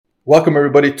Welcome,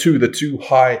 everybody, to the Too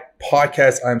High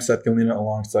Podcast. I'm Seth Galina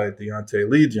alongside Deontay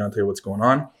Lee. Deontay, what's going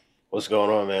on? What's going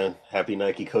on, man? Happy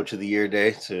Nike Coach of the Year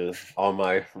Day to all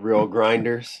my real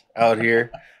grinders out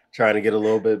here trying to get a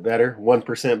little bit better.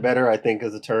 1% better, I think,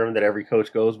 is a term that every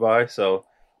coach goes by. So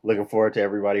looking forward to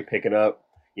everybody picking up,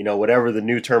 whatever the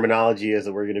new terminology is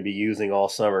that we're going to be using all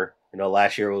summer.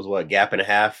 Last year was what, gap and a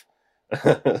half?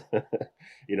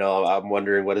 I'm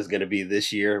wondering what it's going to be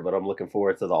this year, but I'm looking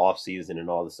forward to the off season and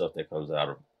all the stuff that comes out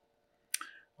of it.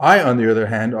 I, on the other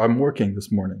hand, I'm working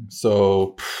this morning.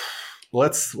 So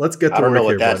let's get to work here, buddy. I don't know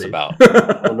what that's about.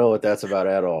 I don't know what that's about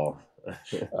at all.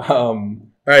 All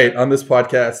right. On this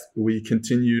podcast, we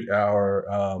continued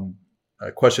our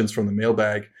questions from the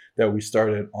mailbag that we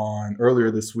started on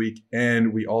earlier this week.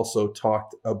 And we also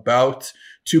talked about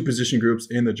two position groups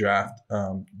in the draft,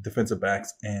 defensive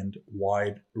backs and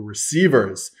wide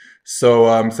receivers. So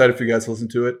I'm excited for you guys to listen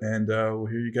to it. And we'll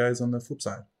hear you guys on the flip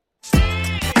side.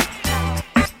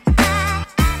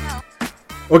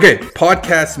 Okay,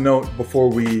 podcast note before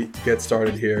we get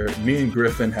started here. Me and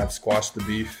Griffin have squashed the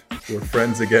beef. We're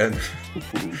friends again.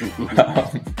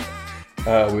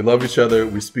 We love each other.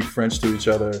 We speak French to each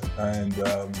other, and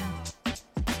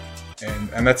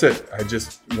that's it. I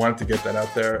just wanted to get that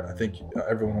out there. I think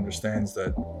everyone understands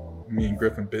that me and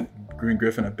Griffin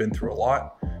have been through a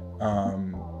lot,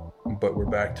 but we're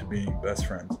back to being best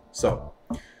friends. So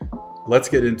let's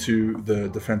get into the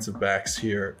defensive backs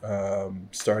here.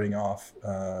 Starting off,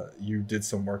 you did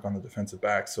some work on the defensive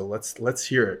backs, so let's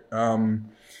hear it.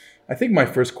 I think my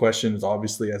first question is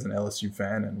obviously as an LSU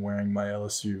fan and wearing my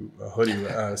LSU hoodie, my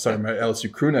LSU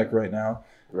crew neck right now.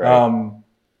 Right.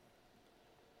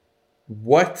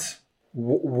 Derek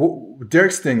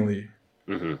Stingley?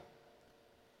 Mm-hmm.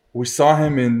 We saw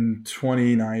him in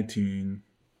 2019,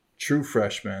 true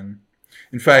freshman.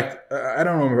 In fact, I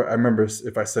don't remember. I remember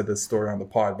if I said this story on the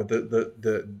pod, but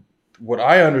the what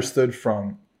I understood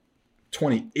from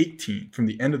 2018, from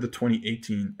the end of the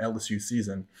 2018 LSU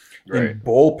season, Right. in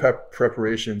bowl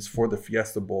preparations for the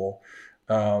Fiesta Bowl,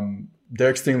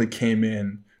 Derek Stingley came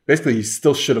in. Basically, he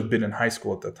still should have been in high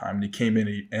school at that time. And he came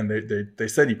in, and they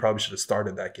said he probably should have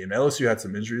started that game. LSU had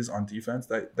some injuries on defense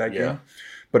that game,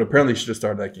 but apparently he should have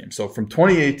started that game. So from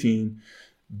 2018,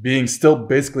 being still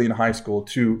basically in high school,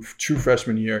 to true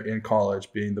freshman year in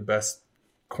college, being the best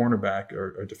cornerback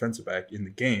or defensive back in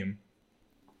the game,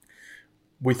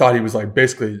 we thought he was like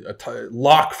basically a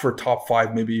lock for top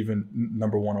 5, maybe even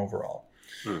number 1 overall.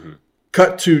 Mm-hmm.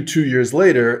 Cut to 2 years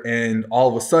later, and all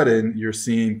of a sudden you're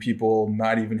seeing people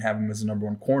not even have him as a number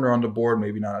 1 corner on the board,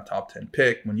 maybe not a top 10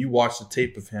 pick. When you watch the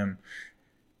tape of him,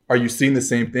 are you seeing the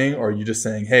same thing, or are you just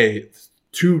saying, hey,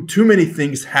 too many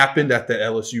things happened at the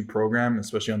LSU program,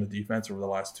 especially on the defense over the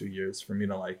last 2 years, for me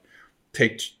to like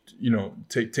take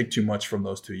too much from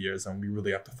those 2 years, and we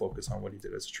really have to focus on what he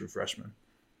did as a true freshman?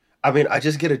 I mean, I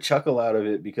just get a chuckle out of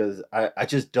it because I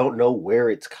just don't know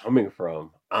where it's coming from,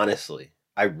 honestly.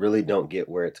 I really don't get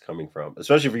where it's coming from,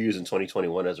 especially if you're using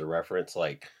 2021 as a reference.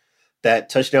 Like, that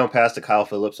touchdown pass to Kyle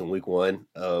Phillips in week 1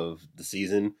 of the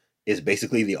season is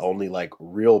basically the only like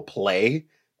real play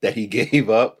that he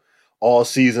gave up all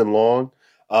season long.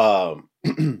 So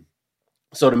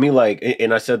to me, like,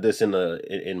 and I said this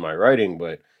in my writing,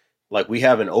 but like, we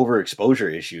have an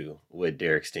overexposure issue with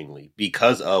Derek Stingley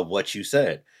because of what you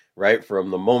said. Right,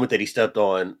 from the moment that he stepped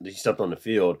on the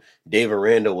field, Dave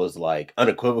Aranda was like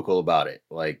unequivocal about it.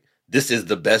 Like, this is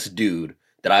the best dude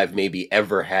that I've maybe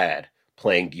ever had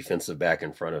playing defensive back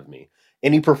in front of me,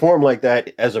 and he performed like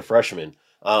that as a freshman.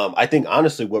 I think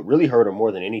honestly, what really hurt him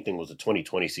more than anything was the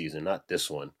 2020 season, not this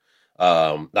one.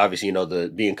 Obviously,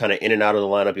 the being kind of in and out of the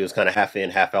lineup, he was kind of half in,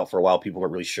 half out for a while. People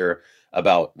weren't really sure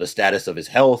about the status of his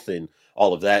health and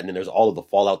all of that, and then there's all of the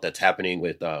fallout that's happening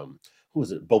with who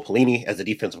was it, Bo Pelini as the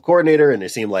defensive coordinator, and it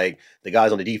seemed like the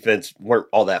guys on the defense weren't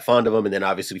all that fond of him. And then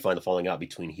obviously we find the falling out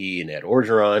between he and Ed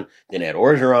Orgeron. Then Ed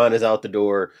Orgeron is out the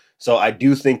door. So I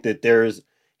do think that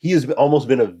he has almost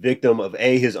been a victim of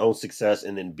A, his own success,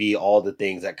 and then B, all the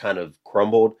things that kind of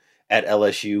crumbled at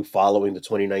LSU following the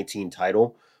 2019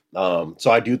 title. So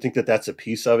I do think that that's a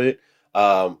piece of it.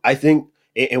 I think,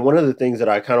 and one of the things that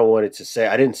I kind of wanted to say,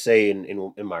 I didn't say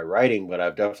in my writing, but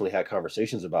I've definitely had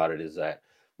conversations about it, is that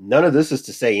none of this is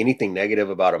to say anything negative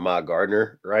about Ahmad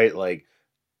Gardner, right? Like,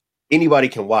 anybody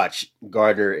can watch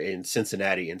Gardner in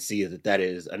Cincinnati and see that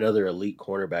is another elite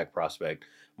cornerback prospect.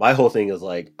 My whole thing is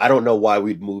like, I don't know why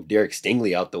we'd move Derek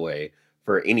Stingley out the way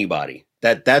for anybody.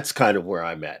 That's kind of where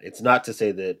I'm at. It's not to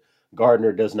say that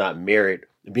Gardner does not merit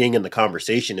being in the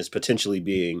conversation as potentially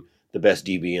being the best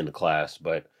DB in the class,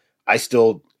 but I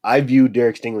view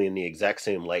Derek Stingley in the exact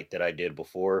same light that I did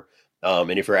before.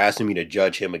 And if you're asking me to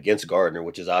judge him against Gardner,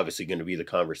 which is obviously going to be the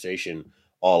conversation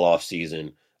all off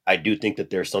season, I do think that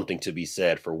there's something to be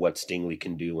said for what Stingley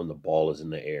can do when the ball is in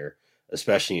the air,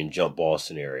 especially in jump ball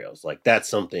scenarios. Like that's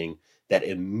something that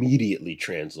immediately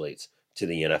translates to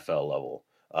the NFL level.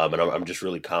 And I'm just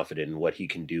really confident in what he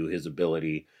can do, his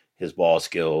ability, his ball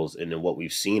skills, and then what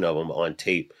we've seen of him on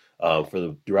tape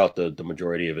throughout the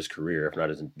majority of his career, if not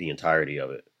the entirety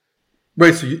of it.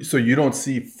 Right. So you don't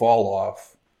see fall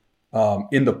off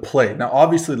in the play. Now,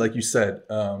 obviously, like you said,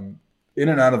 in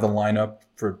and out of the lineup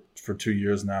for 2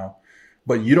 years now,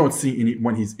 but you don't see any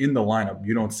when he's in the lineup.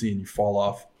 You don't see any fall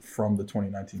off from the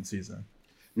 2019 season.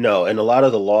 No, and a lot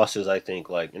of the losses, I think,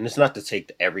 like, and it's not to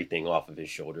take everything off of his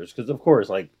shoulders, because of course,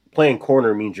 like playing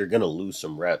corner means you're going to lose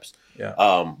some reps. Yeah.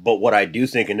 But what I do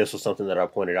think, and this was something that I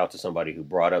pointed out to somebody who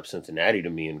brought up Cincinnati to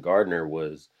me and Gardner,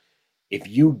 was if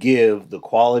you give the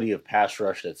quality of pass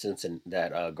rush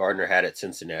that Gardner had at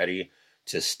Cincinnati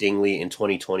to Stingley in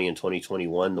 2020 and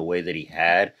 2021, the way that he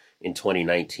had in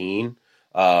 2019,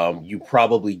 you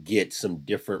probably get some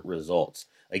different results.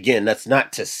 Again, that's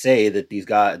not to say that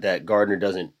that Gardner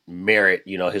doesn't merit,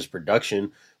 his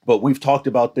production, but we've talked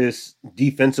about this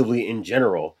defensively in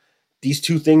general. These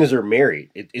two things are married.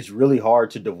 It's really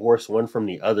hard to divorce one from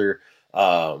the other,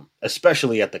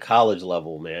 especially at the college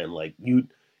level, man. Like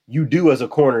you do as a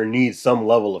corner need some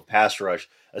level of pass rush,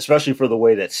 especially for the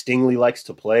way that Stingley likes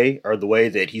to play or the way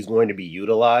that he's going to be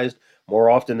utilized more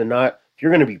often than not. If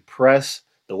you're going to be pressed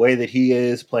the way that he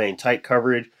is, playing tight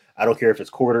coverage, I don't care if it's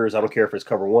quarters, I don't care if it's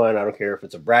cover one, I don't care if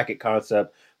it's a bracket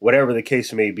concept, whatever the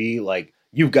case may be, like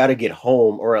you've got to get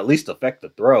home or at least affect the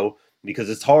throw, because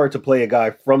it's hard to play a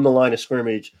guy from the line of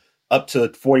scrimmage up to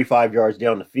 45 yards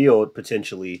down the field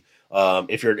potentially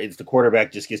if the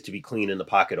quarterback just gets to be clean in the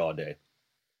pocket all day.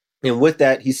 And with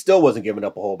that, he still wasn't giving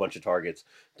up a whole bunch of targets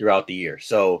throughout the year.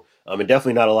 So, and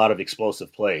definitely not a lot of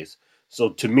explosive plays. So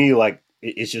to me, like,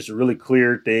 it's just a really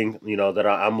clear thing, that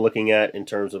I'm looking at in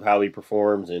terms of how he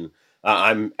performs. And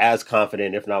I'm as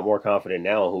confident, if not more confident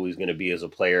now, who he's going to be as a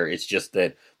player. It's just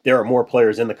that there are more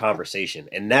players in the conversation.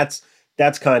 And that's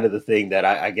kind of the thing that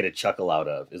I get a chuckle out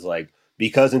of, is like,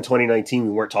 because in 2019,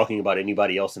 we weren't talking about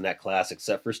anybody else in that class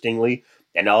except for Stingley.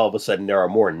 And now all of a sudden there are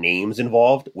more names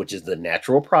involved, which is the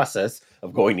natural process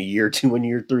of going to year 2 and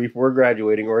year 3 for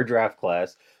graduating or a draft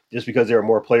class. Just because there are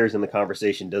more players in the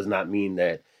conversation does not mean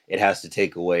that it has to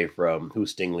take away from who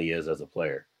Stingley is as a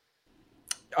player.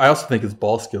 I also think his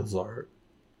ball skills are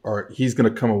he's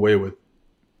going to come away with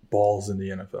balls in the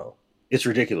NFL. It's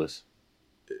ridiculous.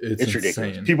 It's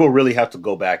ridiculous. People really have to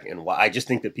go back and I just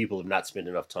think that people have not spent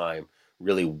enough time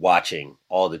really watching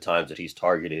all the times that he's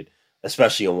targeted,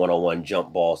 especially in one-on-one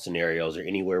jump ball scenarios or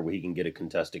anywhere where he can get a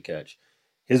contested catch.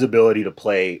 His ability to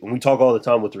play, and we talk all the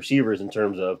time with receivers in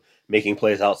terms of making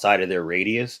plays outside of their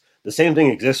radius, the same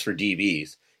thing exists for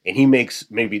DBs. And he makes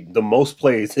maybe the most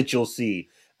plays that you'll see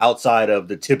outside of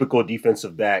the typical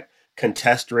defensive back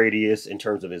contest radius in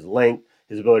terms of his length,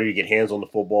 his ability to get hands on the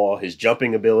football, his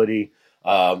jumping ability.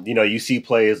 You see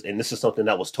plays, and this is something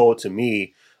that was told to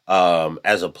me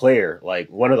as a player. Like,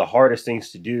 one of the hardest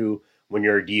things to do when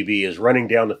you're a DB is running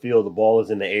down the field, the ball is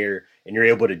in the air, and you're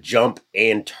able to jump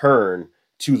and turn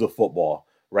to the football,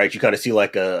 right? You kind of see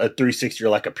like a 360 or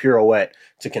like a pirouette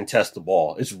to contest the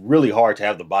ball. It's really hard to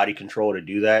have the body control to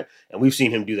do that. And we've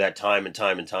seen him do that time and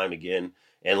time and time again.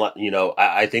 And,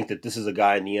 I think that this is a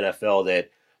guy in the NFL that,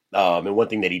 and one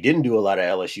thing that he didn't do a lot at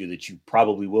LSU that you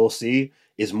probably will see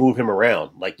is move him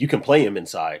around. Like, you can play him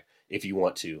inside if you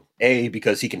want to. A,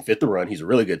 because he can fit the run. He's a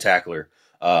really good tackler.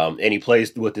 And he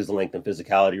plays with his length and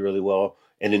physicality really well.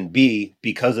 And then B,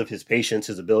 because of his patience,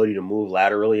 his ability to move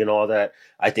laterally and all that,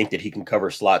 I think that he can cover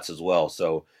slots as well.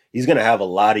 So he's going to have a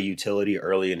lot of utility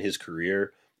early in his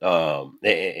career.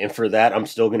 And for that, I'm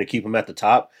still going to keep him at the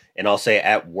top. And I'll say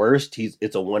at worst, it's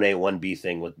a 1A, 1B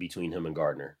thing between him and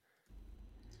Gardner.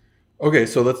 Okay,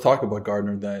 so let's talk about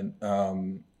Gardner then.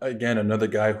 Again, another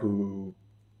guy who,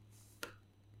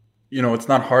 it's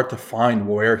not hard to find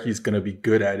where he's going to be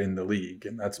good at in the league.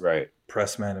 And that's right.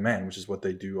 Press man-to-man, which is what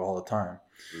they do all the time.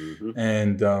 Mm-hmm.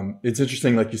 And it's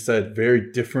interesting, like you said,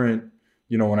 very different.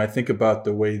 When I think about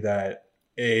the way that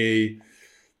Dave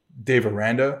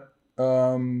Aranda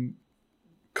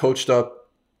coached up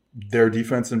their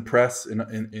defense and press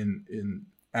in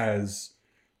as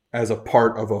a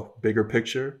part of a bigger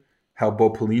picture, how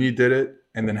Bo Pelini did it,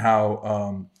 and then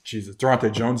how Durante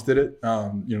Jones did it.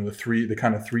 Let's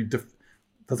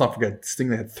not forget,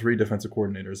 Stingley had 3 defensive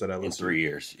coordinators at LSU in 3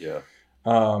 years. Yeah.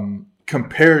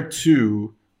 Compared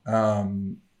to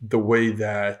the way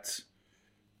that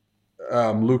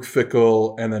Luke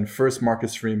Fickell and then first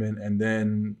Marcus Freeman and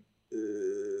then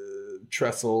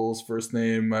Tressel's first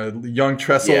name. Young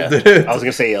Tressel Yeah, did it. I was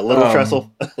gonna say a little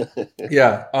Tressel.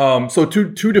 Yeah. So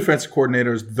two defensive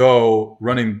coordinators, though,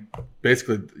 running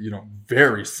basically,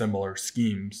 very similar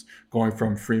schemes going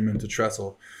from Freeman to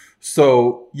Tressel.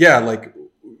 So yeah, like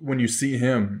when you see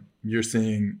him, you're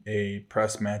seeing a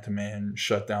press man-to-man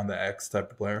shut down the X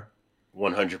type of player.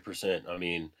 100%. I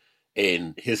mean,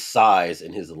 and his size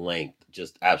and his length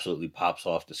just absolutely pops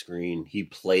off the screen. He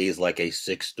plays like a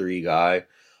 6'3" guy.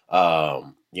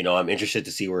 I'm interested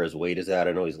to see where his weight is at.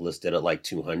 I know he's listed at like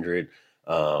 200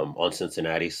 on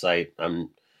Cincinnati's site.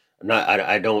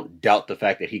 I don't doubt the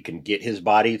fact that he can get his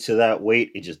body to that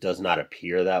weight. It just does not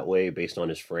appear that way based on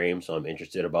his frame. So I'm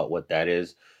interested about what that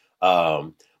is.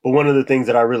 But one of the things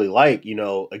that I really like,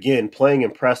 again, playing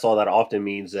in press all that often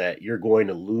means that you're going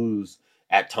to lose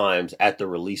at times at the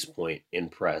release point in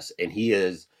press. And he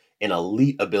is an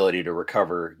elite ability to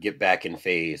recover, get back in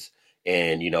phase,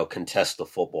 and, contest the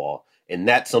football. And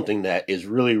that's something that is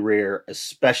really rare,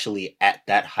 especially at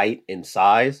that height and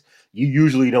size. You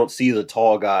usually don't see the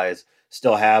tall guys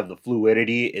still have the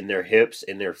fluidity in their hips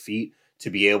and their feet to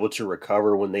be able to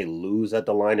recover when they lose at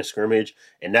the line of scrimmage.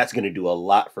 And that's going to do a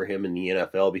lot for him in the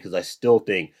NFL, because I still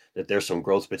think that there's some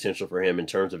growth potential for him in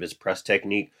terms of his press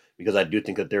technique, because I do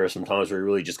think that there are some times where he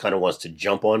really just kind of wants to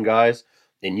jump on guys.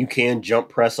 And you can jump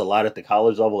press a lot at the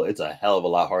college level. It's a hell of a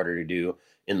lot harder to do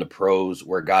in the pros,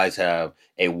 where guys have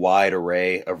a wide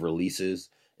array of releases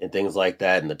and things like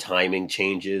that, and the timing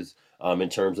changes in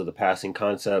terms of the passing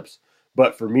concepts.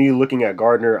 But for me, looking at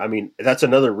Gardner, I mean, that's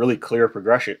another really clear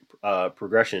projection,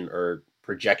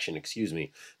 excuse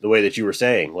me, the way that you were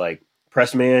saying, like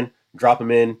press man, drop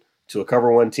him in to a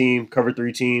cover 1 team, cover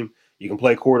 3 team. You can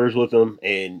play quarters with him.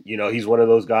 And, he's one of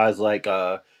those guys like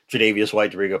Tre'Davious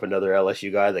White, to bring up another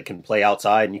LSU guy that can play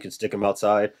outside, and you can stick him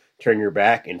outside, turn your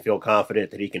back, and feel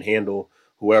confident that he can handle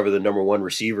whoever the number 1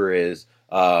 receiver is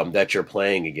that you're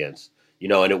playing against.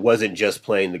 And it wasn't just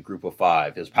playing the group of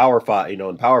 5. His Power 5,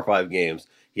 in Power 5 games,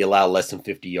 he allowed less than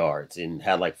 50 yards and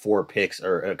had like 4 picks,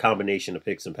 or a combination of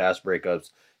picks and pass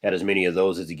breakups, had as many of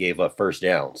those as he gave up first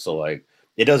down. So, like,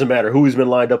 it doesn't matter who he's been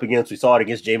lined up against. We saw it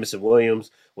against Jameson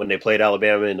Williams when they played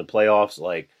Alabama in the playoffs.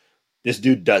 Like, this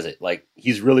dude does it. Like,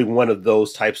 he's really one of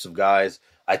those types of guys.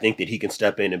 I think that he can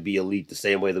step in and be elite the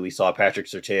same way that we saw Patrick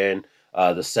Surtain,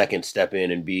 the second, step in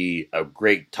and be a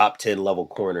great top 10 level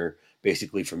corner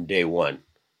basically from day one.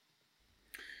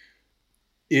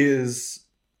 Is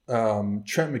Trent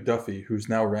McDuffie, who's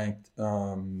now ranked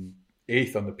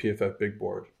 8th on the PFF Big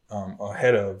Board,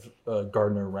 ahead of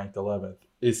Gardner, ranked 11th.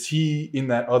 Is he in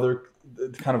that other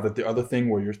kind of the other thing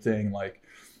where you're saying like,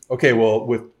 okay, well,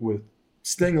 with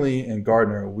Stingley and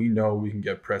Gardner, we know we can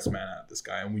get press man at this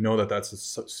guy, and we know that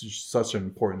that's such an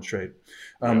important trait.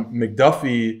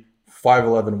 McDuffie,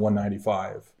 5'11",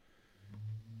 195,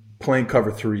 playing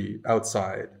cover 3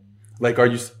 outside. Like, are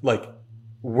you like,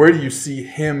 where do you see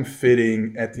him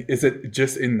fitting is it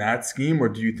just in that scheme, or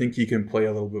do you think he can play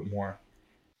a little bit more?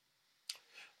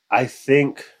 I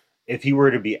think if he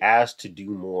were to be asked to do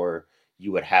more,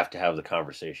 you would have to have the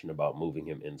conversation about moving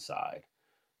him inside.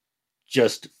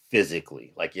 Just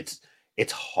physically. Like, it's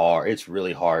hard. It's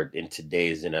really hard in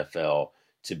today's NFL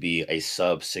to be a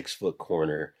sub 6 foot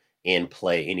corner and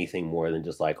play anything more than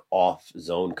just like off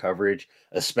zone coverage,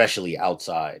 especially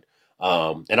outside.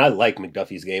 And I like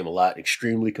McDuffie's game a lot.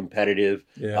 Extremely competitive.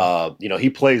 Yeah. He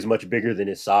plays much bigger than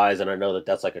his size, and I know that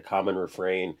that's like a common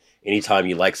refrain. Anytime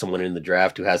you like someone in the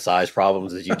draft who has size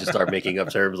problems, is you just start making up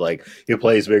terms like he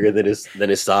plays bigger than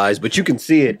his size. But you can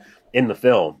see it in the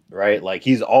film, right? Like,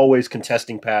 he's always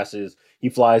contesting passes. He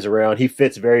flies around. He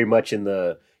fits very much in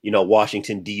the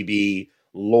Washington DB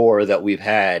lore that we've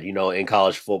had in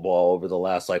college football over the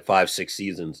last like 5-6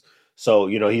 seasons. So,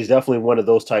 he's definitely one of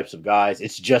those types of guys.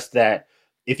 It's just that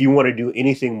if you want to do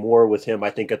anything more with him, I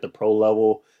think at the pro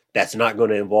level, that's not going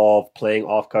to involve playing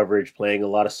off coverage, playing a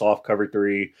lot of soft cover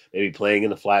 3, maybe playing in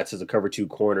the flats as a cover 2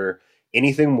 corner.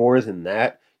 Anything more than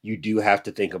that, you do have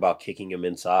to think about kicking him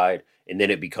inside. And then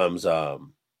it becomes a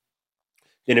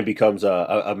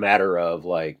matter of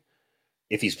like,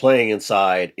 if he's playing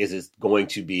inside, is it going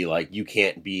to be like, you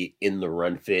can't be in the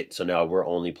run fit, so now we're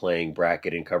only playing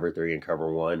bracket and cover 3 and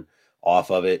cover 1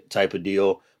 off of it type of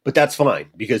deal. But that's fine,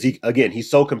 because he's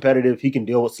so competitive. He can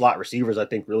deal with slot receivers, I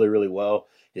think, really, really well.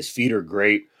 His feet are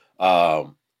great.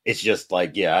 It's just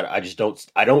like,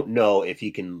 I don't know if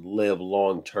he can live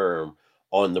long term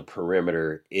on the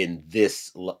perimeter in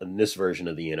this version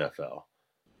of the NFL.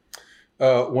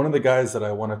 One of the guys that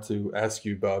I wanted to ask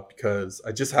you about, because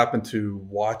I just happened to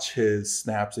watch his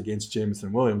snaps against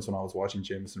Jameson Williams when I was watching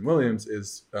Jameson Williams,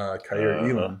 is Kaiir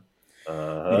Elam.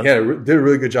 And he Uh did a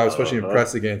really good job, especially in huh.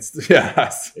 press against.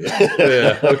 Yeah,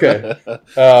 yeah. Okay.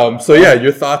 Uh So yeah,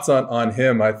 your thoughts on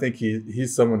him? I think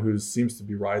he's someone who seems to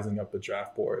be rising up the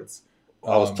draft boards.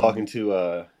 I was talking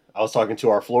Um, to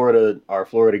our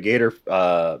Florida Gator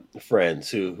friends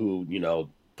who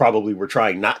probably were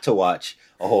trying not to watch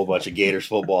a whole bunch of Gators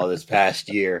football this past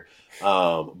year.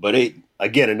 But it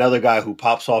again another guy who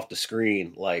pops off the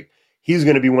screen like he's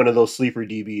going to be one of those sleeper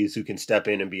DBs who can step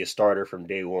in and be a starter from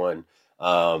day one.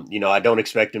 I don't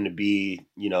expect him to be,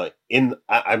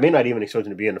 I may not even expect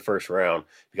him to be in the first round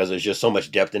because there's just so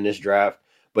much depth in this draft.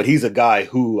 But he's a guy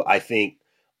who I think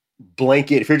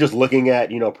blanket, if you're just looking at,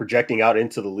 projecting out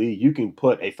into the league, you can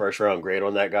put a first round grade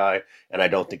on that guy. And I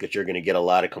don't think that you're going to get a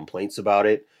lot of complaints about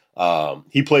it.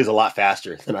 He plays a lot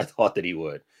faster than I thought that he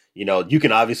would. You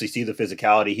can obviously see the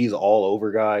physicality. He's all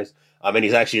over guys. I mean,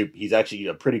 he's actually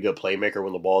a pretty good playmaker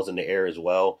when the ball's in the air as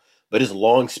well. But his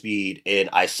long speed, and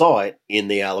I saw it in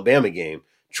the Alabama game,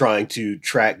 trying to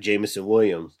track Jamison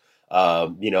Williams,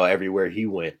 everywhere he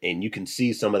went. And you can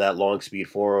see some of that long speed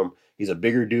for him. He's a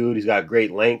bigger dude. He's got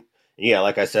great length. Yeah,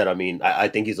 like I said, I mean, I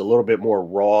think he's a little bit more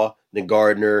raw than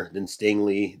Gardner, than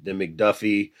Stingley, than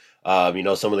McDuffie.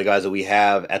 Some of the guys that we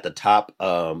have at the top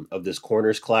of this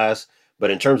corners class.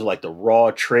 But in terms of like the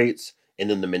raw traits and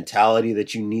then the mentality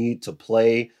that you need to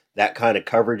play that kind of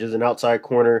coverage as an outside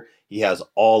corner, he has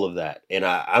all of that. And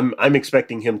I'm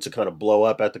expecting him to kind of blow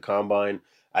up at the combine.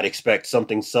 I'd expect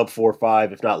something sub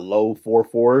 4.5, if not low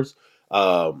 4.4s.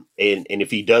 And if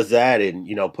he does that and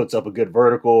puts up a good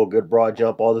vertical, a good broad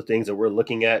jump, all the things that we're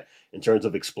looking at in terms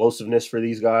of explosiveness for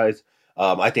these guys,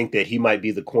 I think that he might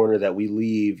be the corner that we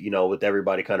leave, with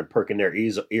everybody kind of perking their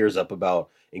ears up about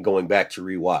and going back to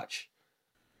rewatch.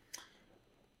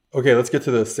 okay, let's get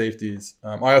to the safeties.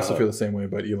 I also Uh, feel the same way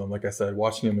about Elam. Like I said,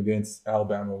 watching him against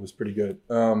Alabama was pretty good.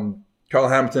 Carl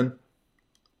Hamilton,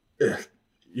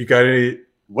 you got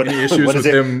what any issues what is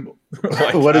with it? him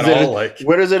like What is at all? it? Like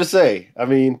What is there to say? I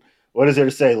mean, what is there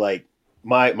to say? Like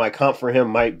my comp for him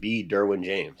might be Derwin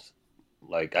James.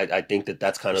 Like I think that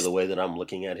that's kind of the way that I'm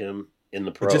looking at him in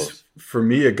the it just pros. for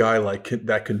me, a guy like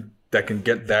that can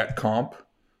get that comp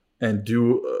and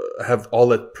do have all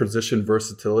that position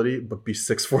versatility, but be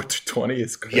 6'4", 220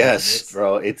 is crazy. Yes,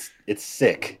 bro, it's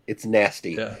sick. It's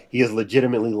nasty. Yeah, He is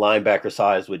legitimately linebacker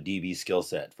size with DB skill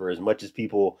set. For as much as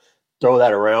people throw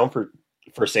that around for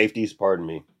safeties, pardon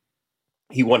me,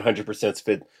 he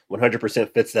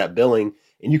 100% fits that billing,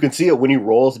 and you can see it when he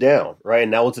rolls down, right?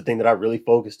 And that was the thing that I really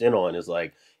focused in on is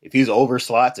like if he's over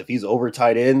slots, if he's over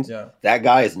tight ends, yeah. that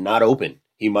guy is not open.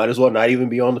 He might as well not even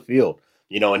be on the field,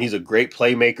 and he's a great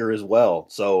playmaker as well.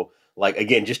 So like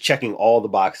again, just checking all the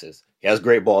boxes. He has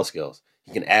great ball skills.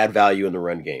 He can add value in the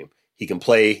run game. He can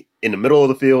play in the middle of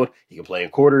the field. He can play in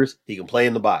quarters. He can play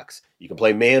in the box. You can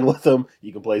play man with him.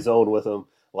 You can play zone with him.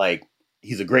 Like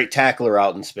he's a great tackler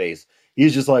out in space.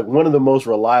 He's just like one of the most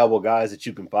reliable guys that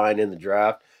you can find in the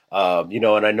draft. And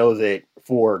I know that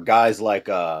for guys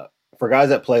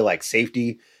that play like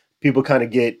safety, people kind of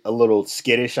get a little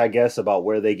skittish, I guess, about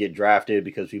where they get drafted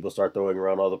because people start throwing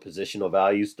around all the positional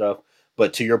value stuff.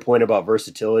 But to your point about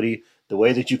versatility, the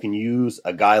way that you can use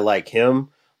a guy like him,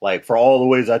 like for all the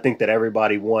ways I think that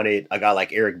everybody wanted a guy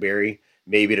like Eric Berry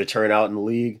maybe to turn out in the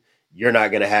league, you're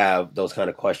not going to have those kind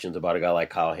of questions about a guy like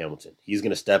Kyle Hamilton. He's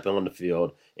going to step in on the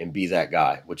field and be that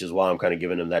guy, which is why I'm kind of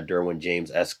giving him that Derwin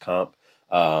James-esque comp.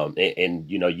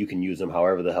 You can use him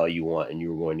however the hell you want, and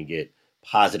you're going to get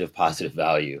positive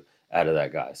value out of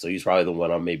that guy. So he's probably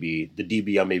the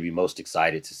DB I'm maybe most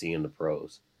excited to see in the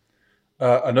pros.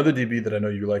 Another DB that I know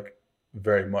you like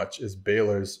very much is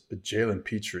Baylor's Jalen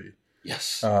Petrie,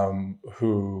 Yes.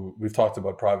 who we've talked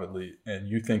about privately, and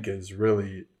you think is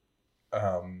really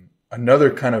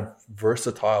another kind of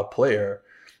versatile player,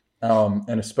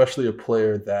 and especially a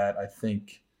player that I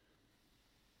think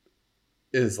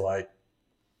is like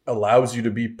allows you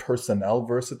to be personnel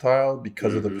versatile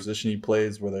because of the Mm-hmm. position he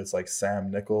plays, whether it's like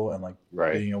Sam nickel and like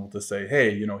Right. being able to say,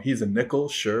 hey, he's a nickel,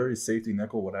 sure, he's safety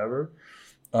nickel, whatever.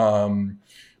 Um,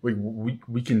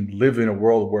 we can live in a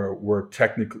world where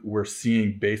we're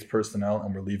seeing base personnel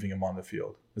and we're leaving him on the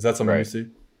field. Is that something you Right. see?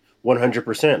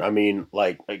 100%. I mean,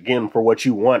 like, again, for what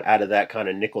you want out of that kind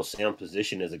of nickel Sam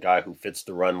position is a guy who fits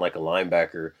the run like a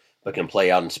linebacker, but can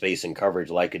play out in space and coverage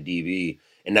like a DB.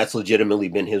 And that's legitimately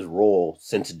been his role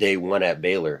since day one at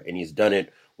Baylor. And he's done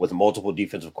it with multiple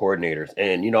defensive coordinators.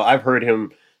 And, I've heard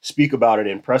him speak about it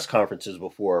in press conferences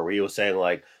before where he was saying,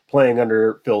 like, playing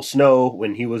under Phil Snow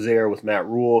when he was there with Matt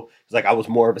Rule, he's like, I was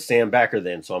more of a Sam backer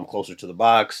then. So I'm closer to the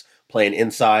box, playing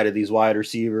inside of these wide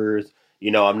receivers.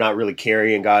 I'm not really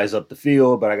carrying guys up the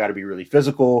field, but I got to be really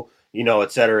physical.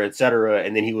 et cetera, et cetera.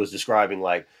 And then he was describing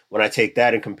like, when I take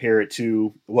that and compare it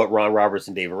to what Ron Roberts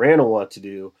and Dave Aranda want to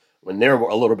do, when they're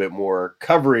a little bit more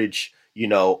coverage,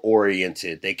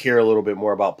 oriented, they care a little bit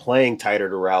more about playing tighter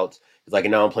to routes. It's like,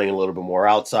 now I'm playing a little bit more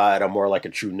outside. I'm more like a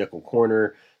true nickel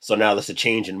corner. So now that's a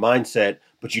change in mindset,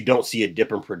 but you don't see a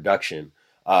dip in production.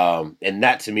 And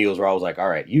that to me was where I was like, all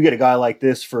right, you get a guy like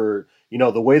this for,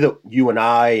 the way that you and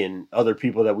I and other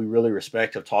people that we really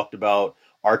respect have talked about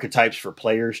archetypes for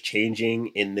players changing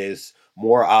in this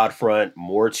more odd front,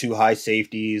 more too high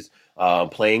safeties,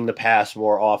 playing the pass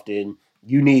more often.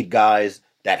 You need guys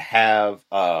that have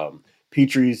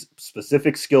Petry's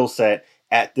specific skill set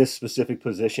at this specific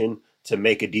position to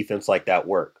make a defense like that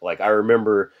work. Like I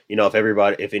remember,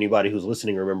 if anybody who's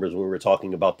listening remembers when we were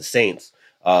talking about the Saints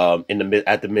at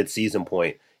the mid-season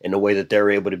point, and the way that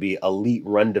they're able to be elite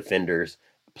run defenders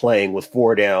playing with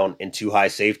 4 down and 2 high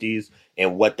safeties,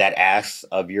 and what that asks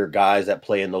of your guys that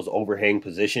play in those overhang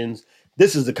positions.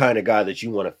 This is the kind of guy that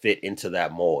you want to fit into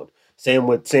that mold. Same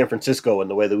with San Francisco and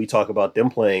the way that we talk about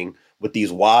them playing with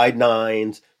these wide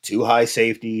 9s, 2 high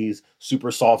safeties,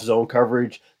 super soft zone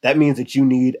coverage. That means that you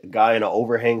need a guy in an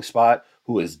overhang spot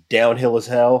who is downhill as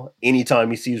hell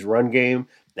anytime he sees run game,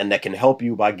 and that can help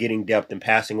you by getting depth and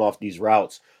passing off these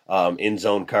routes in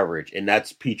zone coverage. And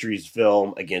that's Petry's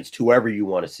film against whoever you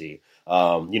want to see.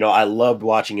 I loved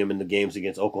watching him in the games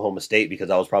against Oklahoma State because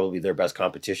that was probably their best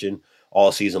competition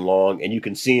all season long. And you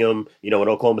can see him, when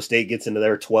Oklahoma State gets into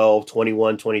their 12,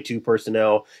 21, 22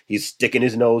 personnel, he's sticking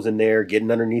his nose in there,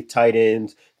 getting underneath tight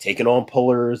ends, taking on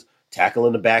pullers,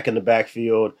 tackling the back in the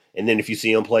backfield. And then if you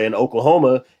see him play in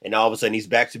Oklahoma and all of a sudden he's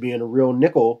back to being a real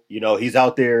nickel, he's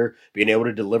out there being able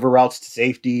to deliver routes to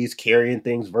safeties, carrying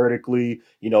things vertically,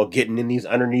 getting in these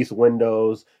underneath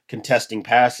windows, contesting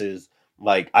passes.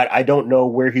 Like, I don't know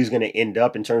where he's going to end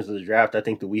up in terms of the draft. I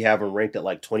think that we have him ranked at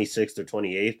like 26th or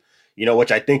 28th,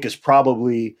 which I think is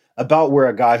probably about where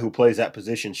a guy who plays that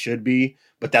position should be.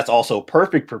 But that's also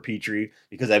perfect for Petry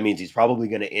because that means he's probably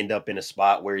going to end up in a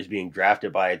spot where he's being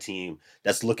drafted by a team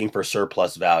that's looking for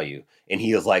surplus value. And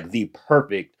he is like the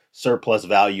perfect surplus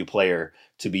value player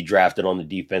to be drafted on the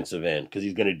defensive end because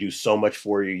he's going to do so much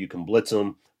for you. You can blitz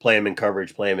him, play him in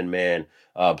coverage, play him in man,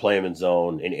 play him in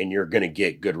zone, and you're going to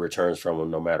get good returns from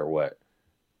him no matter what.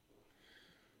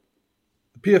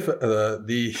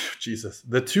 The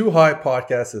Too High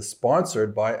podcast is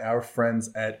sponsored by our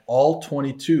friends at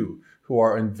All22, who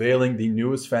are unveiling the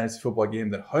newest fantasy football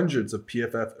game that hundreds of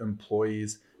PFF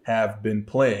employees have been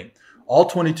playing.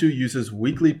 All22 uses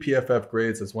weekly PFF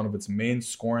grades as one of its main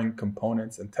scoring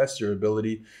components and tests your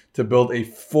ability to build a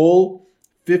full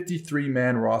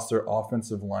 53-man roster,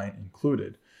 offensive line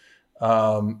included.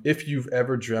 If you've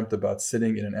ever dreamt about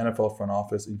sitting in an NFL front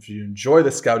office, if you enjoy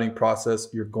the scouting process,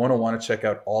 you're going to want to check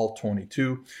out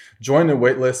All22. Join the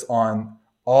waitlist on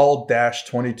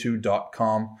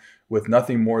all-22.com with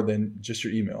nothing more than just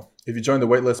your email. If you join the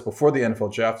waitlist before the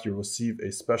NFL draft, you'll receive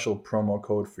a special promo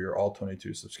code for your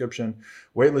All-22 subscription.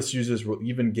 Waitlist users will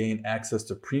even gain access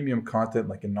to premium content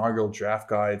like inaugural draft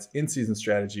guides, in-season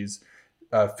strategies,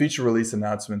 feature release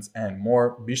announcements, and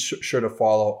more. Be sure to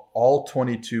follow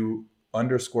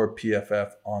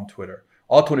All22_PFF on Twitter.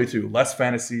 All22, less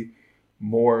fantasy,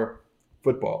 more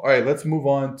football. All right, let's move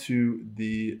on to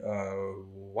the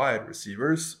wide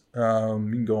receivers. You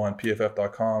can go on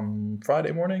pff.com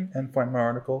Friday morning and find my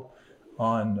article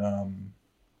on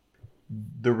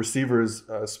the receivers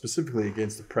specifically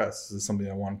against the press. This is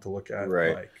something I wanted to look at.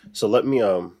 Right. So let me,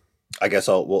 I guess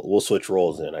we'll switch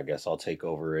roles in. I guess I'll take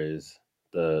over as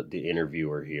the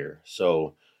interviewer here.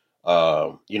 So,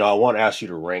 I want to ask you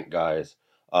to rank guys.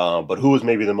 But who was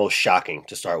maybe the most shocking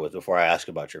to start with before I ask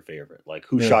about your favorite? Like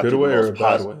who shocked you the most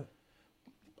positive?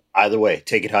 Either way,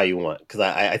 take it how you want. Because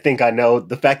I think I know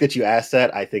the fact that you asked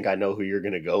that. I think I know who you're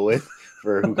going to go with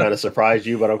for who kind of surprised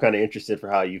you. But I'm kind of interested for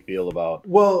how you feel about,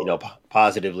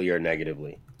 positively or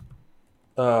negatively.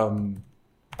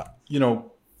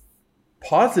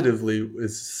 Positively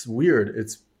is weird.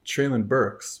 It's Treylon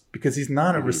Burks because he's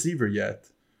not a receiver yet,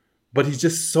 but he's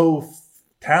just so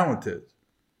talented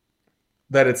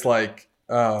that it's like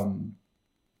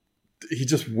he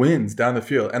just wins down the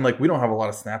field. And like we don't have a lot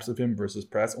of snaps of him versus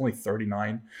press, only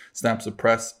 39 snaps of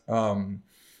press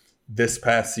this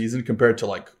past season compared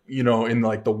to in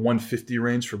like the 150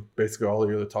 range for basically all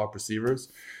the other top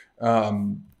receivers.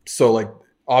 So like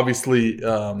obviously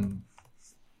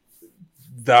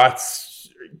that's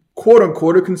quote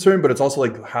unquote a concern, but it's also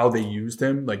like how they used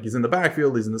him. Like he's in the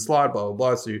backfield, he's in the slot, blah, blah,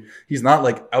 blah. So he's not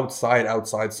like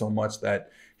outside so much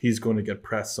that he's going to get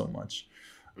pressed so much.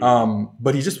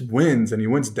 But he just wins, and he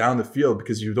wins down the field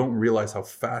because you don't realize how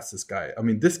fast this guy. I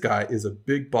mean, this guy is a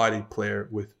big body player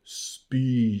with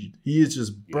speed. He is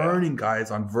just burning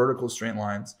guys on vertical straight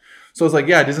lines. So it's like,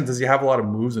 yeah, does he have a lot of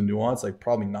moves and nuance? Like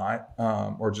probably not,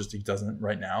 or just he doesn't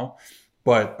right now.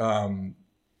 But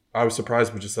I was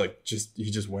surprised, but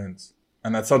he just wins,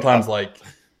 and that sometimes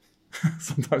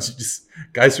sometimes you just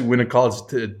guys who win in college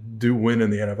do win in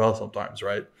the NFL sometimes,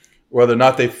 right? Whether or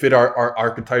not they fit our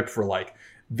archetype for like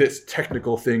this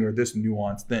technical thing or this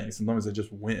nuanced thing, sometimes they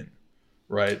just win,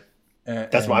 right?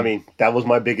 That's why, I mean, that was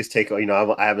my biggest take. You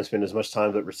know, I haven't spent as much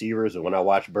time with receivers, and when I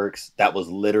watched Burks, that was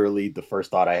literally the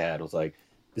first thought I had. I was like,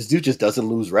 this dude just doesn't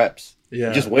lose reps. Yeah.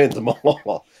 He just wins them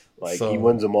all. He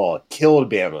wins them all.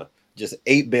 Killed Bama. Just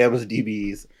ate Bama's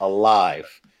DBs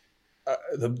alive.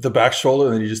 The back shoulder,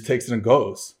 and then he just takes it and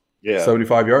goes. Yeah.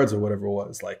 75 yards or whatever it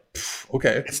was. Like,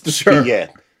 okay. It's the speed,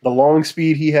 yeah. The long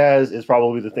speed he has is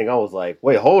probably the thing I was like,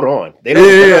 wait, hold on. They're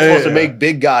not supposed to make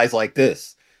big guys like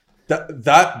this.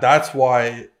 That's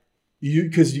why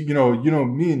because you know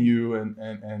me and you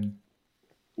and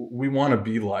we want to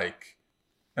be like,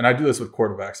 and I do this with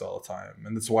quarterbacks all the time,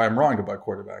 and that's why I'm wrong about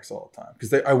quarterbacks all the time,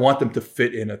 because I want them to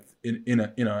fit in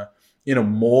a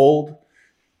mold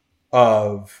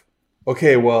of,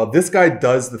 okay, well, this guy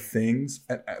does the things,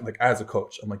 like as a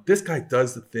coach, I'm like, this guy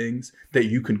does the things that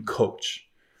you can coach.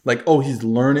 Like, oh, he's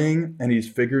learning and he's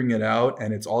figuring it out,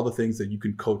 and it's all the things that you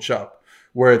can coach up.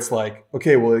 Where it's like,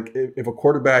 okay, well, if a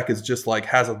quarterback is just like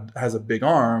has a big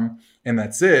arm and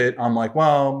that's it, I'm like,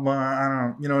 well, I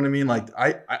don't, you know what I mean? Like,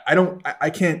 I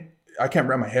can't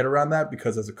wrap my head around that,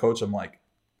 because as a coach, I'm like,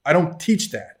 I don't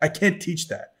teach that. I can't teach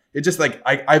that. It's just like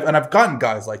I've gotten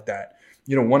guys like that.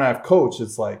 You know, when I've coached,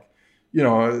 it's like, you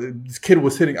know, this kid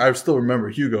was hitting. I still remember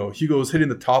Hugo. Hugo was hitting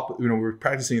the top. You know, we were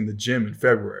practicing in the gym in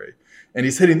February. And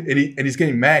he's hitting, and he's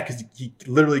getting mad because he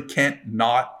literally can't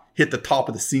not hit the top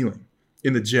of the ceiling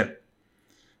in the gym.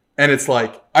 And it's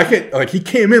like, I can't, like, he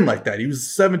came in like that. He was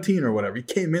 17 or whatever. He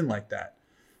came in like that.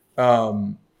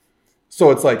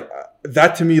 So it's like,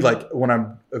 that to me, like, when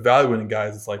I'm evaluating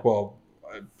guys, it's like, well,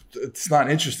 it's not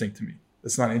interesting to me.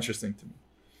 It's not interesting to me,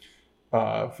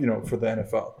 you know, for the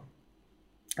NFL.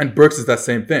 And Burks is that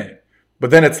same thing. But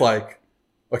then it's like,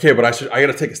 okay, but I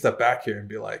got to take a step back here and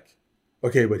be like,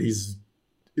 okay, but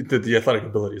the athletic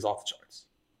ability is off the charts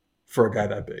for a guy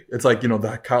that big. It's like, you know,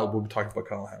 we'll be talking about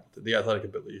Kyle Hamilton. The athletic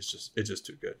ability is just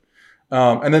too good.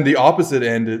 And then the opposite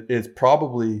end is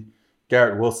probably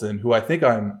Garrett Wilson, who I think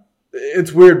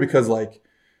it's weird because like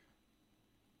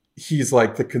he's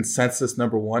like the consensus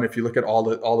number one. If you look at all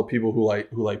the people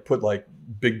who put like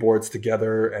big boards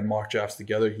together and mock drafts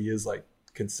together, he is like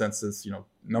consensus, you know,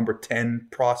 number 10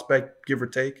 prospect, give or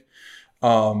take.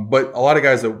 But a lot of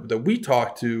guys that we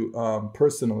talk to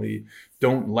personally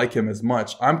don't like him as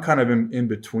much. I'm kind of in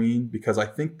between, because I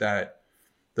think that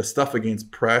the stuff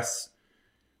against press,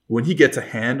 when he gets a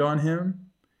hand on him,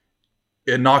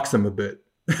 it knocks him a bit.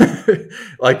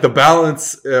 Like the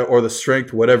balance or the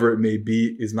strength, whatever it may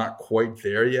be, is not quite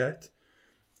there yet.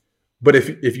 But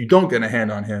if you don't get a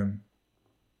hand on him,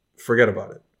 forget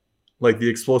about it. Like the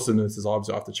explosiveness is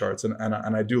obviously off the charts, and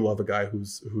I do love a guy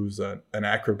who's an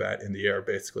acrobat in the air,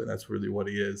 basically. That's really what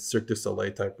he is, Cirque du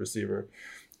Soleil type receiver.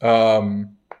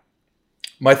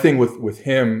 My thing with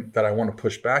him that I want to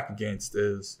push back against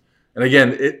is, and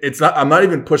again, it's not. I'm not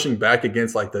even pushing back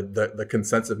against like the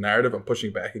consensus narrative. I'm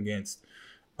pushing back against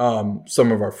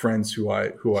some of our friends who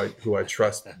I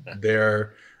trust.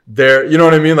 They're you know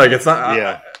what I mean? Like it's not.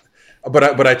 Yeah.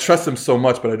 But I trust him so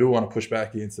much, but I do want to push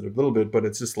back against it a little bit. But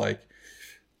it's just like,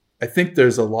 I think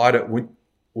there's a lot of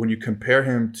when you compare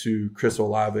him to Chris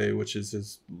Olave, which is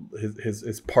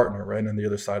his partner, right, on the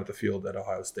other side of the field at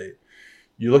Ohio State.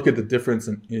 You look at the difference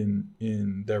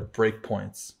in their break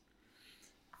points,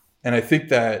 and I think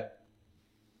that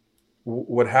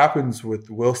what happens with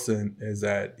Wilson is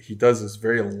that he does this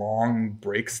very long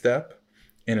break step,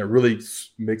 and it really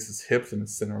makes his hips and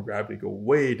his center of gravity go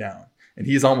way down. And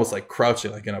he's almost like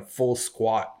crouching, like in a full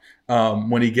squat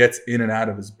when he gets in and out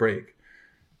of his break.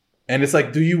 And it's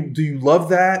like, do you love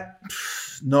that?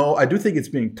 No, I do think it's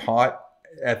being taught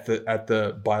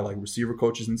by like receiver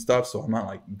coaches and stuff. So I'm not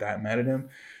like that mad at him.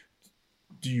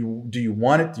 Do you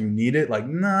want it? Do you need it? Like,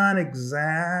 not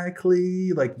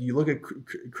exactly. Like you look at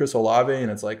Chris Olave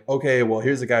and it's like, okay, well,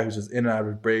 here's a guy who's just in and out of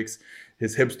his breaks.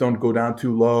 His hips don't go down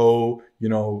too low. You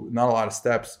know, not a lot of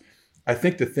steps. I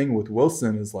think the thing with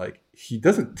Wilson is like, he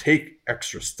doesn't take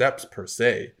extra steps per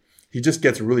se. He just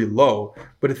gets really low.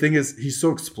 But the thing is, he's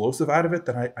so explosive out of it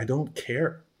that I don't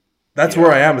care. That's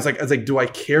where I am. It's like, do I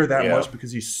care that much?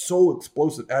 Because he's so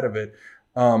explosive out of it.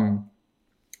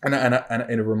 And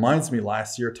it reminds me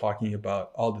last year talking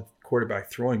about all the quarterback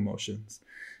throwing motions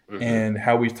and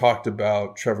how we talked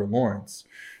about Trevor Lawrence.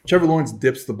 Trevor Lawrence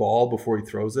dips the ball before he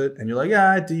throws it, and you're like,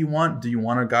 yeah, do you want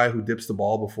a guy who dips the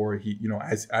ball before he,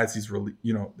 as he's really,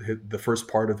 the first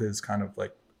part of his kind of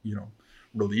like,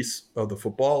 release of the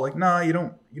football? Like, nah, you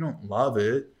don't love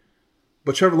it.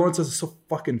 But Trevor Lawrence is so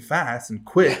fucking fast and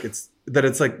quick. It's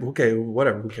like, okay,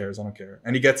 whatever, who cares? I don't care.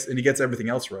 And he gets everything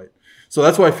else right. So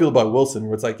that's what I feel about Wilson,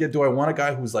 where it's like, yeah, do I want a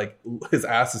guy who's like his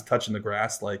ass is touching the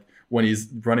grass like when he's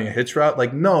running a hitch route?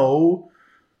 Like, no.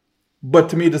 But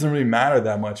to me, it doesn't really matter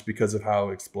that much because of how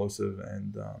explosive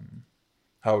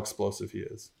he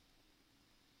is.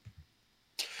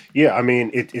 Yeah, I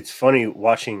mean, it's funny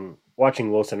watching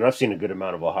Wilson, and I've seen a good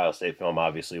amount of Ohio State film.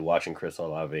 Obviously, watching Chris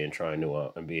Olave and trying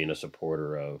to and being a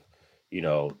supporter of,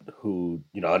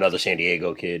 another San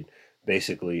Diego kid,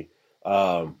 basically.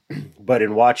 But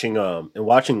in watching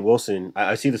Wilson,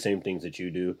 I see the same things that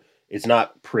you do. It's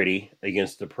not pretty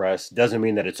against the press. Doesn't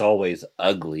mean that it's always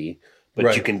ugly. But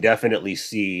right. You can definitely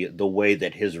see the way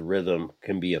that his rhythm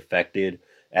can be affected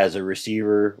as a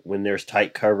receiver when there's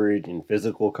tight coverage and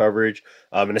physical coverage.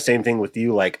 And the same thing with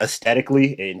you, like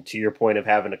aesthetically, and to your point of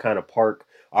having to kind of park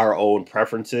our own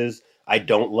preferences. I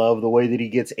don't love the way that he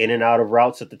gets in and out of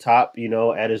routes at the top,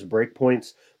 at his break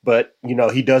points. But,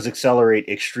 he does accelerate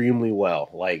extremely well.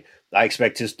 Like, I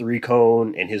expect his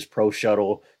 3-cone and his pro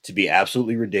shuttle to be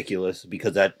absolutely ridiculous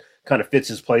because that kind of fits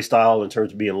his play style in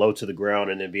terms of being low to the ground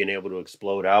and then being able to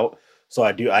explode out. So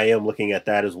I am looking at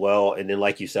that as well. And then,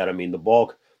 like you said, I mean, the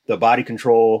bulk, the body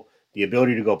control, the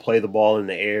ability to go play the ball in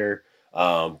the air.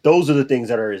 Those are the things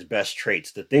that are his best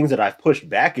traits. The things that I've pushed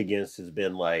back against has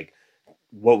been like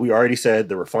what we already said,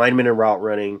 the refinement in route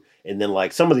running, and then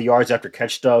like some of the yards after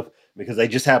catch stuff, because I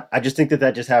just think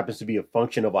that just happens to be a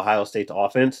function of Ohio State's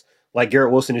offense. Like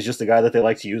Garrett Wilson is just a guy that they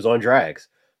like to use on drags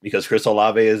because Chris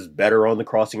Olave is better on the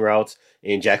crossing routes,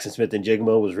 and Jackson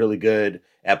Smith-Njigba was really good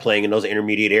at playing in those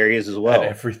intermediate areas as well. At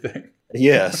everything.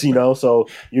 Yes, so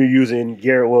you're using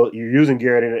Garrett. You're using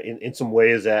Garrett in some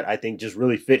ways that I think just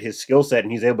really fit his skill set,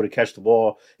 and he's able to catch the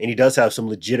ball, and he does have some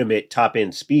legitimate top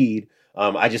end speed.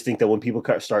 I just think that when people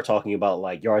start talking about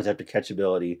like yards after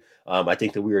catchability, I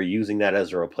think that we are using that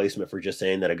as a replacement for just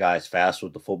saying that a guy is fast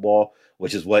with the football,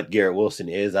 which is what Garrett Wilson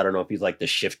is. I don't know if he's like the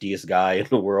shiftiest guy in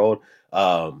the world.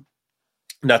 Not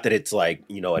that it's like,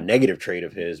 a negative trait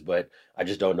of his, but I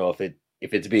just don't know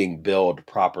if it's being billed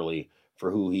properly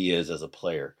for who he is as a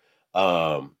player.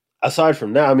 Aside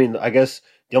from that, I mean, I guess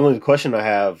the only question I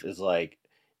have is like,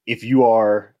 if you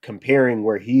are comparing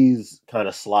where he's kind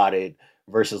of slotted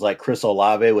versus like Chris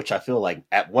Olave, which I feel like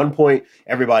at one point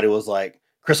everybody was like,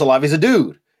 Chris Olave's a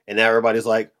dude. And now everybody's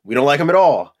like, we don't like him at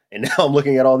all. And now I'm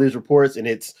looking at all these reports and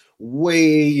it's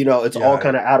way, it's all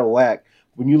kind of out of whack.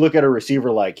 When you look at a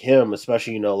receiver like him,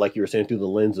 especially, like you were saying, through the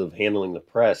lens of handling the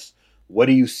press, what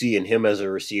do you see in him as a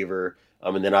receiver?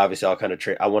 And then obviously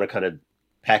I want to kind of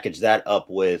package that up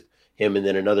with him and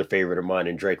then another favorite of mine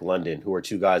and Drake London, who are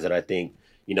two guys that I think,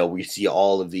 we see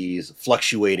all of these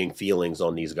fluctuating feelings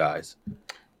on these guys.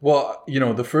 Well,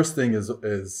 the first thing is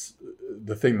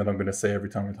the thing that I'm going to say every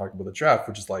time we talk about the draft,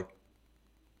 which is like,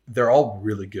 they're all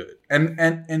really good. And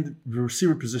the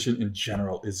receiver position in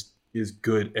general is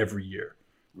good every year,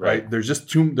 right? There's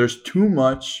too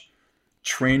much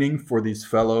training for these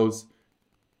fellows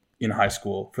in high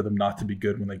school for them not to be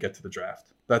good when they get to the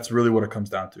draft. That's really what it comes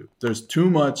down to. There's too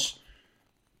much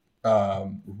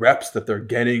reps that they're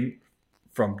getting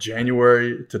from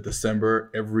January to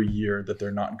December every year that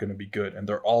they're not going to be good. And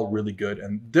they're all really good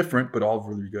and different, but all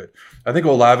really good. I think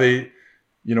Olave,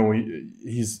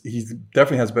 he's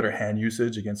definitely has better hand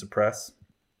usage against the press.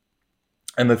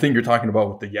 And the thing you're talking about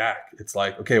with the yak, it's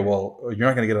like, okay, well, you're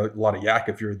not going to get a lot of yak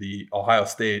if you're the Ohio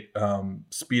State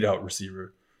speed out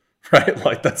receiver, right?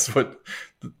 Like that's what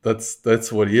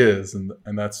he is, and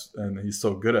he's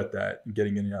so good at that,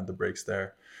 getting in and out the breaks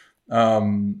there.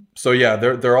 So yeah,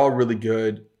 they're all really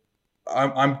good.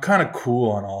 I'm kind of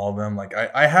cool on all of them. Like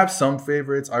I have some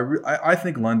favorites. I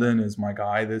think London is my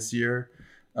guy this year,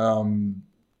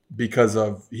 because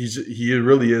of he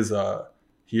really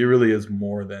is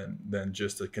more than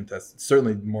just a contested,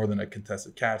 certainly more than a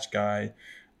contested catch guy.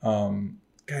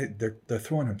 They're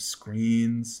throwing him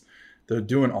screens. They're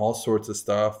doing all sorts of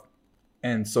stuff.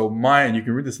 And so and you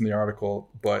can read this in the article,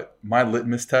 but my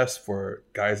litmus test for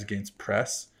guys against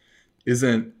press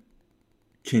isn't,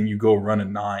 can you go run a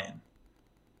 9?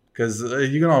 Because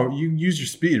you use your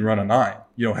speed, run a 9.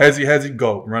 Has he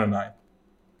go run a 9.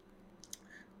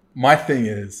 My thing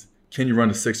is, can you run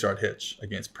a 6-yard hitch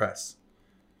against press?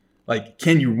 Like,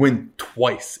 can you win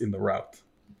twice in the route?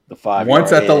 The 5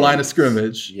 once yard at the line of ends.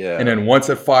 scrimmage, Yeah. and then once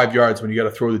at 5 yards when you got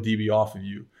to throw the DB off of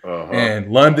you. Uh-huh.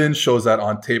 And London shows that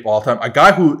on tape all the time. A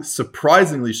guy who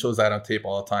surprisingly shows that on tape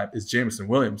all the time is Jameson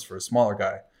Williams for a smaller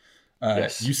guy.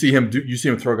 Yes. You see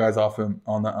him throw guys off him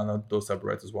on those type of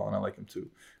routes as well, and I like him too.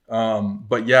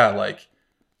 But yeah, like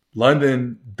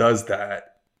London does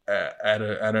that at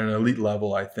an elite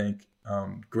level. I think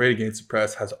great against the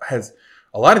press. Has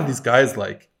a lot of these guys,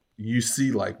 like you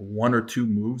see like one or two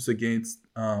moves against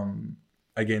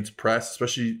press,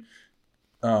 especially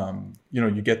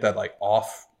you get that like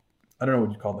off. I don't know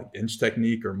what you call it, like inch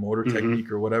technique or motor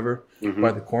technique or whatever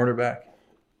by the cornerback.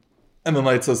 And then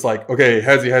it's just like, okay,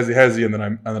 hezzy,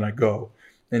 and then I go.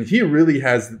 And he really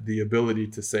has the ability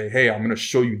to say, hey, I'm going to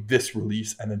show you this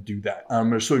release and then do that. I'm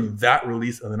going to show you that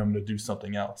release and then I'm going to do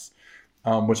something else,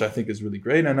 which I think is really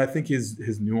great. And I think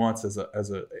his nuance as a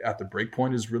at the break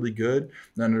point is really good.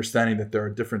 And understanding that there are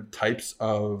different types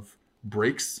of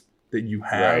breaks that you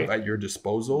have at your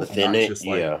disposal within it. Just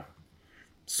yeah.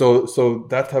 So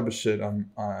that type of shit,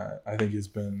 I think has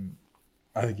been.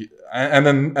 I think, and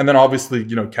then obviously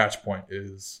catch point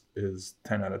is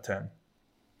 10 out of 10,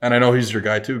 and I know he's your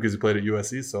guy too because he played at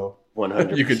USC, so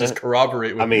 100%. You could just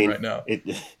corroborate with me right now.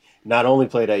 It not only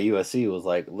played at USC, was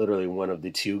like literally one of the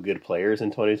two good players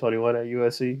in 2021 at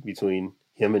USC between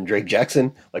him and Drake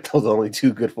Jackson. Like those are the only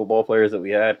two good football players that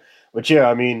we had. But yeah,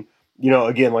 I mean,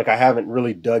 again, like I haven't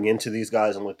really dug into these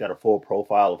guys and looked at a full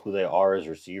profile of who they are as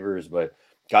receivers, but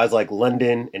guys like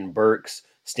London and Burks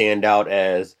stand out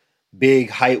as big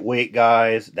height weight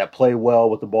guys that play well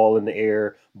with the ball in the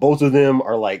air. Both of them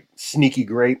are like sneaky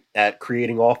great at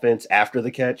creating offense after the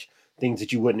catch, things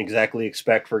that you wouldn't exactly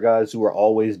expect for guys who are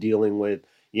always dealing with,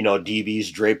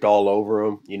 DBs draped all over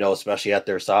them, especially at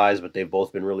their size, but they've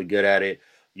both been really good at it.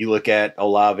 You look at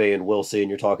Olave and Wilson,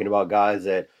 you're talking about guys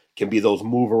that can be those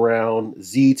move around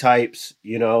Z types,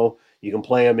 you can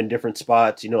play them in different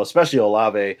spots, especially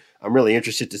Olave. I'm really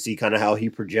interested to see kind of how he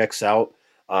projects out.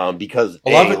 Because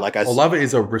Olave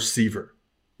is a receiver.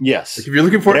 Yes. Like if you're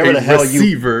looking for whatever the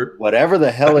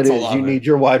hell it is Olave. You need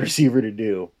your wide receiver to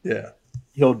do. Yeah.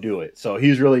 He'll do it. So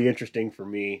he's really interesting for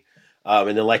me.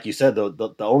 And then like you said,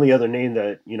 the only other name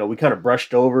that, we kind of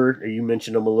brushed over, or you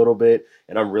mentioned him a little bit,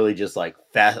 and I'm really just like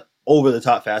over the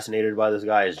top fascinated by this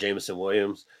guy is Jameson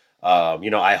Williams.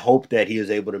 I hope that he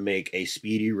is able to make a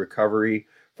speedy recovery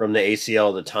from the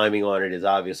ACL. The timing on it is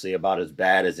obviously about as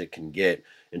bad as it can get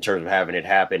in terms of having it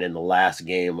happen in the last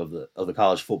game of the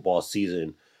college football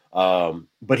season.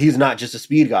 But he's not just a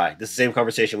speed guy. This is the same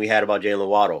conversation we had about Jalen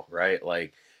Waddle, right?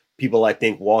 Like people, I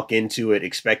think, walk into it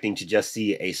expecting to just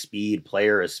see a speed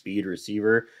player, a speed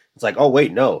receiver. It's like, oh,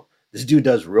 wait, no. This dude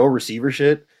does real receiver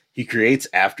shit. He creates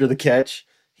after the catch.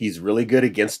 He's really good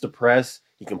against the press.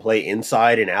 He can play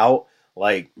inside and out.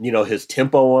 Like, his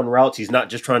tempo on routes, he's not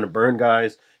just trying to burn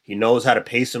guys. He knows how to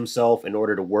pace himself in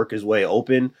order to work his way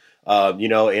open.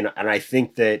 And I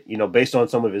think that, based on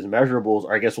some of his measurables,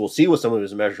 or I guess we'll see with some of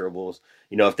his measurables,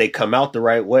 if they come out the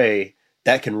right way,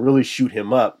 that can really shoot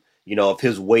him up. If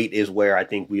his weight is where I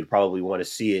think we'd probably want to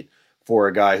see it for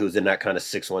a guy who's in that kind of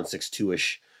 6'1",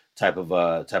 6'2" type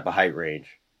of height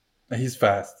range. He's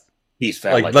fast. He's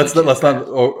fast. Like let's not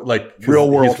real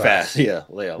world fast. Yeah.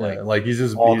 Like he's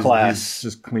just all class. He's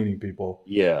just cleaning people.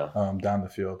 Yeah. Down the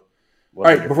field. 100%. All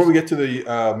right, before we get to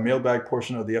the mailbag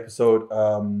portion of the episode,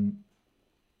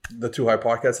 the Too High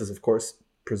Podcast is, of course,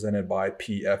 presented by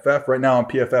PFF. Right now on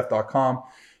PFF.com,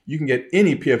 you can get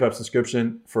any PFF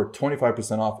subscription for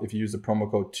 25% off if you use the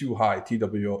promo code Too High,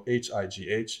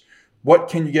 TWOHIGH. What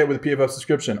can you get with a PFF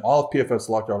subscription? All of PFF's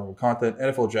locked article content,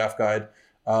 NFL Draft Guide,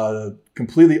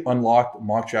 completely unlocked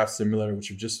mock draft simulator, which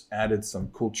we've just added some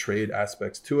cool trade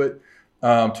aspects to it,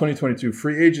 2022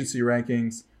 free agency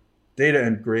rankings, data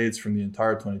and grades from the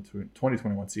entire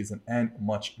 2021 season, and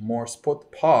much more. Support the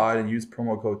pod and use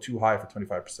promo code Too High for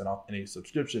 25% off any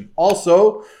subscription.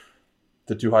 Also,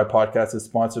 the Too High Podcast is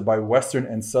sponsored by Western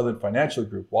and Southern Financial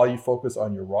Group. While you focus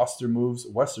on your roster moves,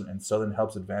 Western and Southern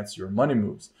helps advance your money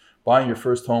moves. Buying your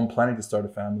first home, planning to start a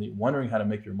family, wondering how to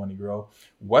make your money grow,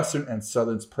 Western and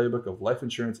Southern's playbook of life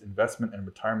insurance, investment, and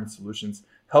retirement solutions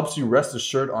helps you rest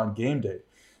assured on game day.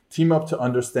 Team up to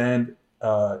understand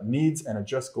needs and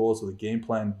adjust goals with a game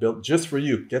plan built just for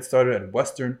you. Get started at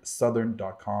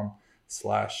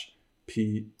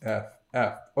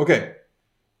westernsouthern.com/PFF. Okay.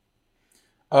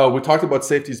 We talked about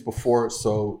safeties before,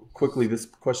 so quickly, this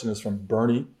question is from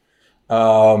Bernie. Who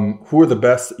are the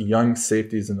best young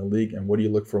safeties in the league, and what do you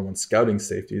look for when scouting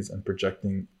safeties and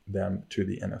projecting them to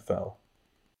the NFL?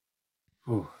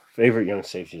 Favorite young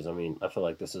safeties? I mean, I feel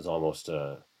like this is almost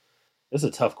It's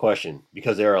a tough question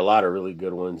because there are a lot of really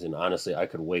good ones, and honestly, I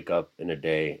could wake up in a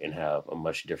day and have a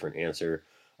much different answer.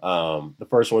 The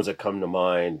first ones that come to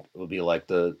mind would be like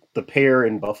the pair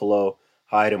in Buffalo,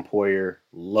 Hyde and Poyer.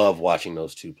 Love watching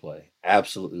those two play.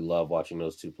 Absolutely love watching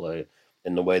those two play,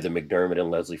 and the way that McDermott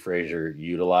and Leslie Frazier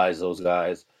utilize those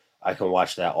guys. I can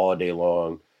watch that all day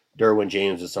long. Derwin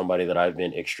James is somebody that I've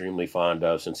been extremely fond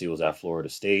of since he was at Florida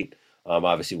State.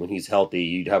 Obviously, when he's healthy,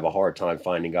 you'd have a hard time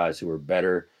finding guys who are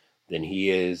better than he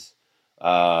is.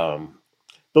 Um,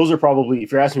 those are probably,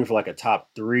 if you're asking me for like a top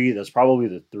three, that's probably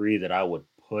the three that I would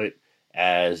put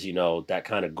as, that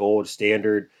kind of gold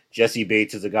standard. Jesse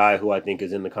Bates is a guy who I think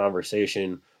is in the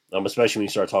conversation, especially when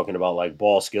you start talking about like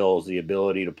ball skills, the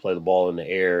ability to play the ball in the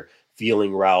air,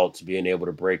 feeling routes, being able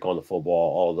to break on the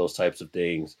football, all of those types of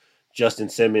things. Justin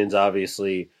Simmons,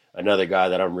 obviously, another guy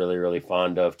that I'm really, really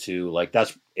fond of too. Like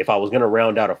that's, if I was going to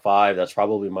round out a five, that's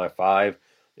probably my five.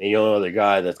 And the only other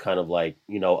guy that's kind of like,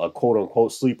 a quote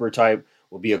unquote sleeper type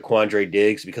would be a Quandre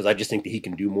Diggs because I just think that he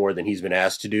can do more than he's been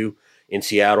asked to do in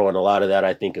Seattle. And a lot of that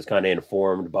I think is kind of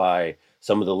informed by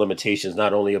some of the limitations,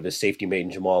 not only of his safety mate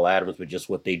and Jamal Adams, but just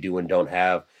what they do and don't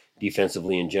have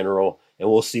defensively in general. And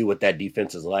we'll see what that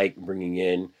defense is like, bringing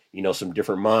in, some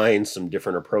different minds, some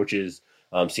different approaches,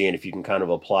 seeing if you can kind of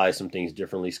apply some things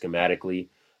differently schematically.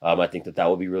 I think that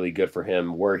would be really good for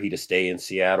him were he to stay in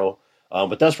Seattle.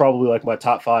 But that's probably like my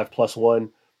top five plus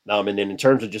one. And then in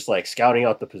terms of just like scouting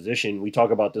out the position, we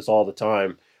talk about this all the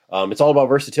time. It's all about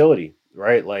versatility,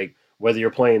 right? Like whether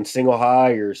you're playing single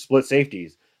high or split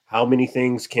safeties, how many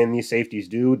things can these safeties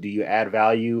do? Do you add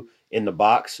value in the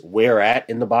box? Where at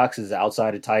in the box is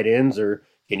outside of tight ends, or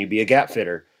can you be a gap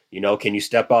fitter? Can you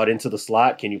step out into the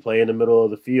slot? Can you play in the middle of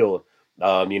the field?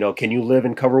 Can you live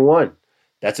in cover one?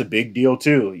 That's a big deal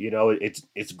too.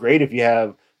 It's great if you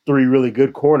have three really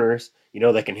good corners,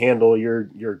 that can handle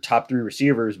your top three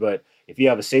receivers. But if you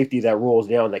have a safety that rolls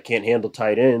down that can't handle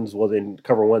tight ends, well, then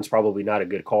cover one's probably not a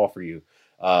good call for you.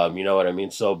 You know what I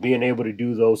mean? So being able to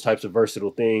do those types of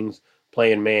versatile things,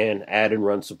 playing man, add and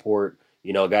run support,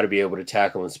 got to be able to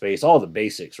tackle in space, all the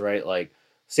basics, right? Like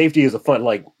safety is a fun,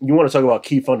 like you want to talk about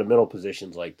key fundamental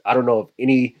positions. Like I don't know if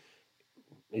any,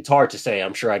 it's hard to say.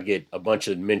 I'm sure I'd get a bunch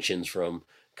of mentions from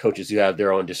coaches who have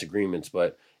their own disagreements,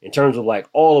 but in terms of like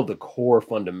all of the core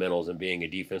fundamentals and being a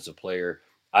defensive player,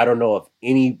 I don't know if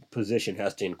any position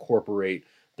has to incorporate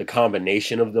the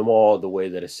combination of them all the way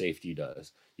that a safety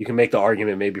does. You can make the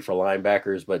argument maybe for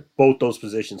linebackers, but both those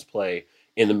positions play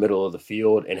in the middle of the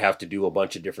field and have to do a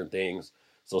bunch of different things.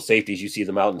 So safeties, you see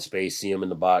them out in space, see them in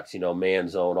the box, man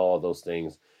zone, all of those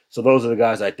things. So those are the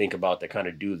guys I think about that kind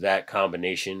of do that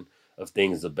combination of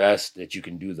things the best that you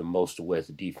can do the most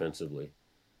with defensively.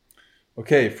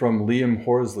 Okay, from Liam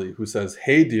Horsley, who says,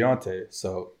 "Hey Deontay."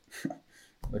 So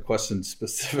the question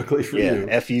specifically for you.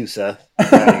 F you, Seth.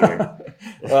 I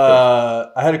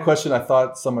had a question I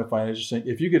thought some might find interesting.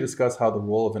 If you could discuss how the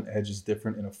role of an edge is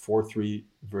different in a 4-3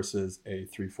 versus a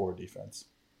 3-4 defense.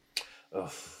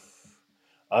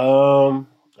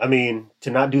 I mean, to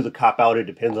not do the cop out, it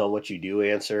depends on what you do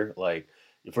answer. Like,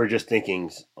 if we're just thinking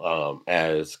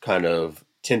as kind of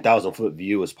 10,000 foot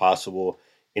view as possible,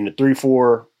 in the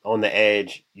 3-4 on the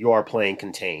edge, you are playing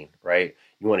contain, right?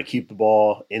 You want to keep the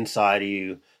ball inside of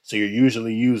you. So you're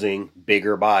usually using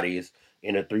bigger bodies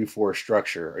in a 3-4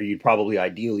 structure, or you'd probably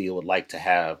ideally would like to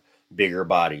have bigger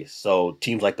bodies. So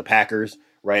teams like the Packers,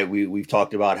 right? We've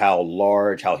talked about how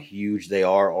large, how huge they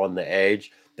are on the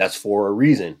edge. That's for a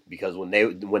reason, because when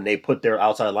they put their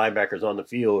outside linebackers on the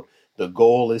field, the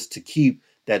goal is to keep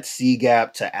that C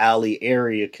gap to alley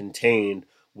area contained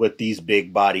with these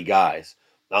big body guys.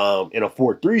 In a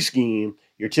 4-3 scheme,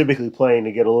 you're typically playing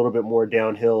to get a little bit more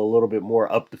downhill, a little bit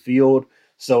more up the field.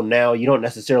 So now you don't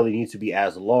necessarily need to be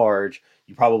as large.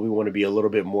 You probably want to be a little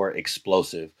bit more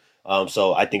explosive.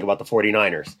 So I think about the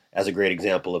 49ers as a great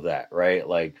example of that, right?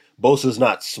 Like Bosa's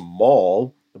not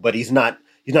small, but he's not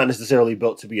necessarily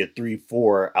built to be a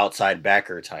 3-4 outside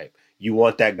backer type. You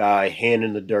want that guy hand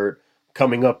in the dirt,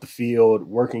 coming up the field,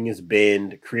 working his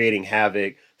bend, creating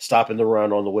havoc, stopping the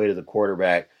run on the way to the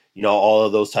quarterback. All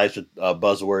of those types of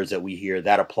buzzwords that we hear,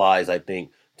 that applies, I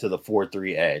think, to the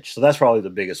 4-3 edge. So that's probably the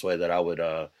biggest way that I would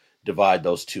divide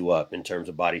those two up in terms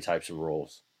of body types and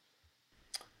roles.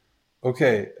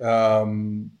 Okay.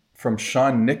 From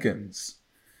Sean Nickens.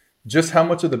 Just how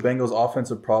much of the Bengals'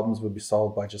 offensive problems would be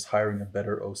solved by just hiring a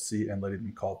better OC and letting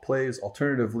them call plays?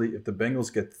 Alternatively, if the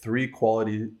Bengals get three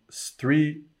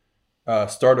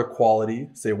starter quality,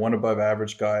 say one above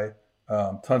average guy,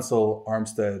 Tunsil,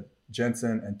 Armstead,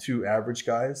 Jensen, and two average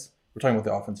guys. We're talking about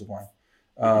the offensive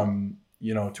line.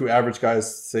 two average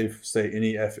guys, say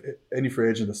any free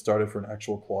agent that started for an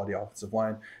actual quality offensive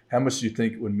line, how much do you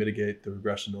think would mitigate the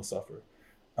regression they'll suffer?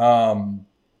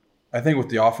 I think with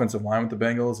the offensive line with the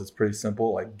Bengals, it's pretty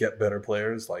simple. Like, get better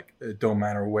players. Like, it don't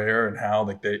matter where and how.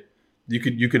 Like, you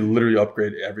could literally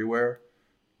upgrade everywhere.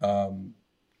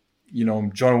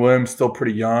 Jonah Williams still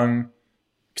pretty young,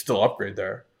 still upgrade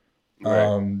there.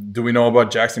 Right. Do we know about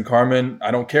Jackson Carman?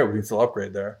 I don't care. We can still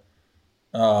upgrade there.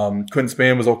 Quentin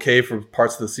Spain was okay for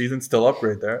parts of the season, still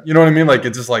upgrade there. You know what I mean? Like,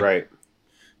 it's just like, right.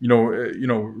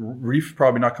 Reef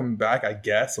probably not coming back, I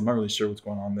guess. I'm not really sure what's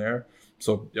going on there.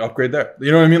 So upgrade there.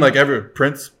 You know what I mean? Like,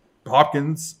 Prince,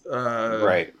 Hopkins,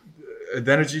 right.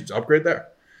 Energy, upgrade there.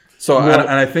 So, and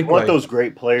I think you want those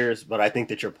great players, but I think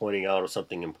that you're pointing out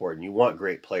something important. You want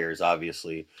great players,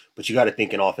 obviously, but you got to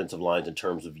think in offensive lines in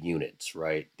terms of units,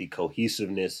 right? The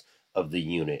cohesiveness of the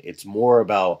unit. It's more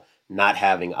about not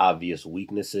having obvious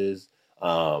weaknesses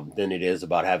than it is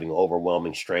about having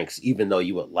overwhelming strengths, even though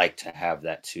you would like to have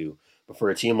that too. But for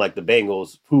a team like the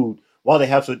Bengals, who, while they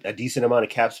have a decent amount of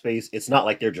cap space, it's not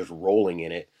like they're just rolling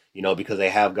in it, because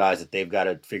they have guys that they've got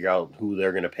to figure out who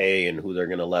they're going to pay and who they're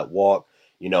going to let walk.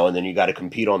 And then you got to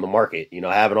compete on the market.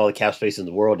 Having all the cap space in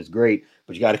the world is great,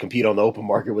 but you got to compete on the open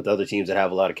market with other teams that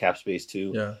have a lot of cap space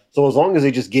too. Yeah. So as long as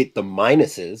they just get the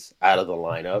minuses out of the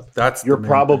lineup, you're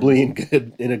probably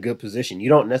in a good position. You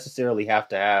don't necessarily have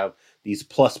to have these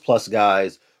plus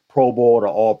guys, Pro Bowl to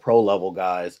all pro level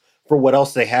guys for what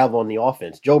else they have on the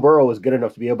offense. Joe Burrow is good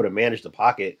enough to be able to manage the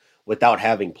pocket without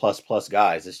having plus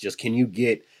guys. It's just, can you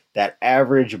get that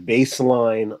average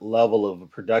baseline level of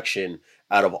production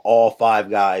out of all five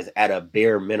guys at a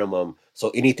bare minimum? So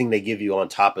anything they give you on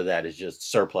top of that is just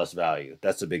surplus value.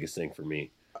 That's the biggest thing for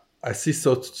me. I see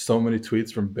so many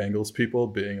tweets from Bengals people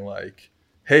being like,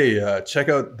 hey, check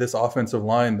out this offensive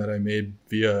line that I made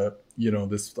via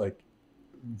the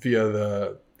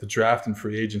draft and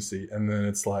free agency. And then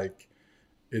it's like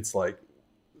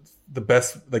the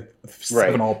best, like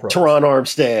 7 All-Pros. Teron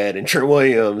Armstead and Trent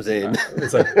Williams and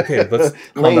it's like, okay, let's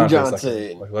Lane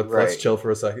Johnson. Let's chill for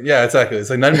a second. Yeah, exactly. It's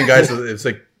like not even guys. It's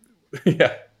like,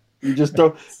 yeah. You just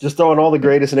throwing all the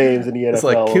greatest names in the NFL. It's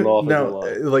like,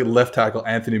 like left tackle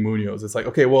Anthony Munoz. It's like,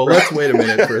 okay, well, let's wait a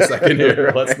minute for a second here.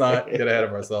 Right. Let's not get ahead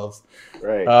of ourselves.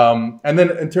 Right. And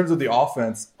then in terms of the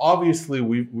offense, obviously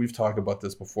we've talked about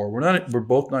this before. We're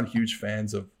both not huge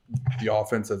fans of the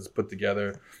offense that's put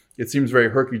together. It seems very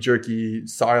herky-jerky,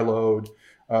 siloed.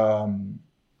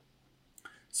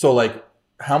 So, like,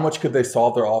 how much could they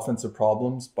solve their offensive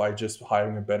problems by just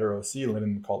hiring a better OC,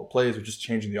 letting them call the plays, or just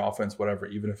changing the offense, whatever,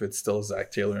 even if it's still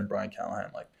Zach Taylor and Brian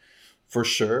Callahan? Like, for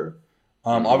sure.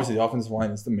 Obviously, the offensive line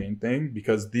is the main thing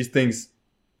because these things,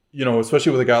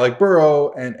 especially with a guy like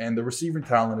Burrow and the receiving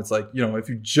talent, it's like,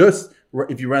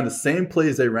 if you ran the same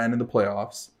plays they ran in the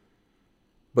playoffs,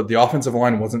 but the offensive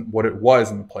line wasn't what it was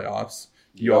in the playoffs,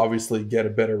 you obviously get a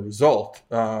better result.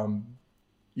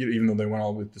 Even though they went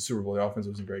all with the Super Bowl, the offense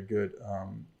wasn't very good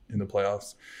in the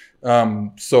playoffs.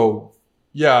 So,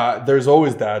 yeah, there's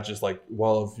always that. Just like,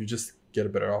 well, if you just get a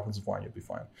better offensive line, you'll be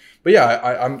fine. But yeah,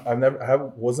 I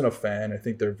wasn't a fan. I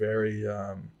think they're very,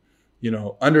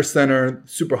 under center,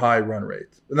 super high run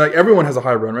rate. And like everyone has a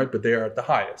high run rate, but they are at the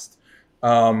highest.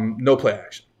 No play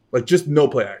action, like just no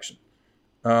play action.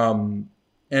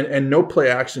 And no play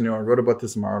action, I wrote about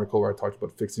this in my article where I talked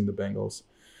about fixing the Bengals.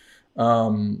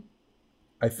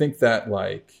 I think that,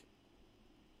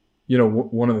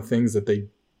 one of the things that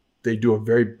they do a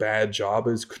very bad job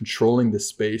is controlling the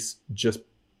space just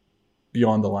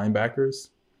beyond the linebackers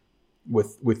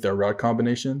with their route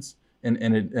combinations. And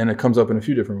it comes up in a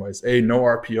few different ways. No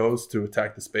RPOs to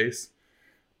attack the space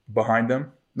behind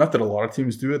them. Not that a lot of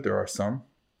teams do it. There are some.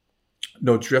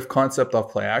 No drift concept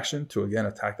off play action to, again,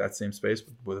 attack that same space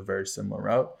with a very similar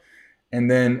route. And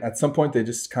then at some point, they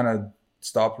just kind of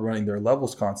stopped running their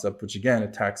levels concept, which, again,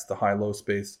 attacks the high-low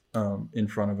space in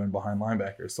front of and behind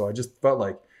linebackers. So I just felt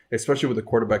like, especially with a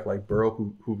quarterback like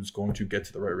Burrow, who's going to get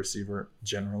to the right receiver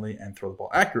generally and throw the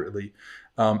ball accurately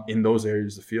in those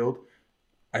areas of the field,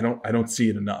 I don't see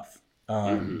it enough.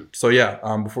 So,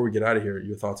 yeah, before we get out of here,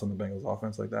 your thoughts on the Bengals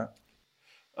offense like that?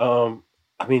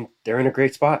 I mean, they're in a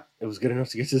great spot. It was good enough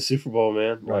to get to the Super Bowl,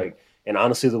 man. Right. And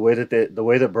honestly, the way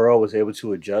that Burrow was able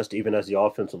to adjust, even as the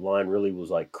offensive line really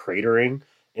was cratering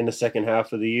in the second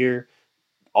half of the year,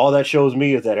 all that shows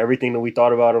me is that everything that we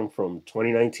thought about him from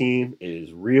 2019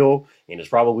 is real and is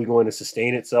probably going to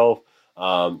sustain itself.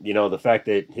 The fact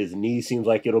that his knee seems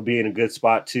like it'll be in a good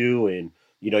spot too, and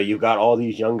you've got all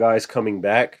these young guys coming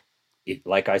back.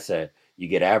 Like I said, you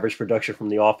get average production from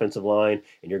the offensive line,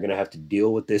 and you're going to have to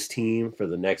deal with this team for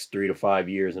the next 3 to 5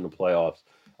 years in the playoffs.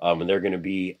 And they're going to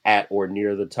be at or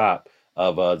near the top.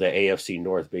 of the AFC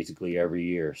North basically every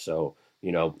year. So,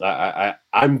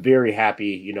 I'm very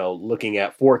happy, looking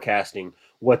at forecasting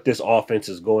what this offense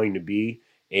is going to be.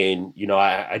 And,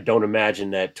 I don't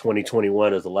imagine that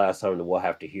 2021 is the last time that we'll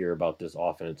have to hear about this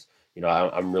offense.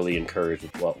 I'm really encouraged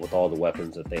with all the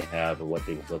weapons that they have and what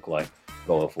things look like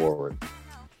going forward.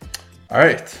 All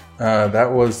right.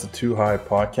 That was the Too High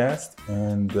podcast.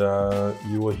 And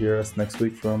you will hear us next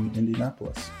week from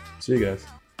Indianapolis. See you guys.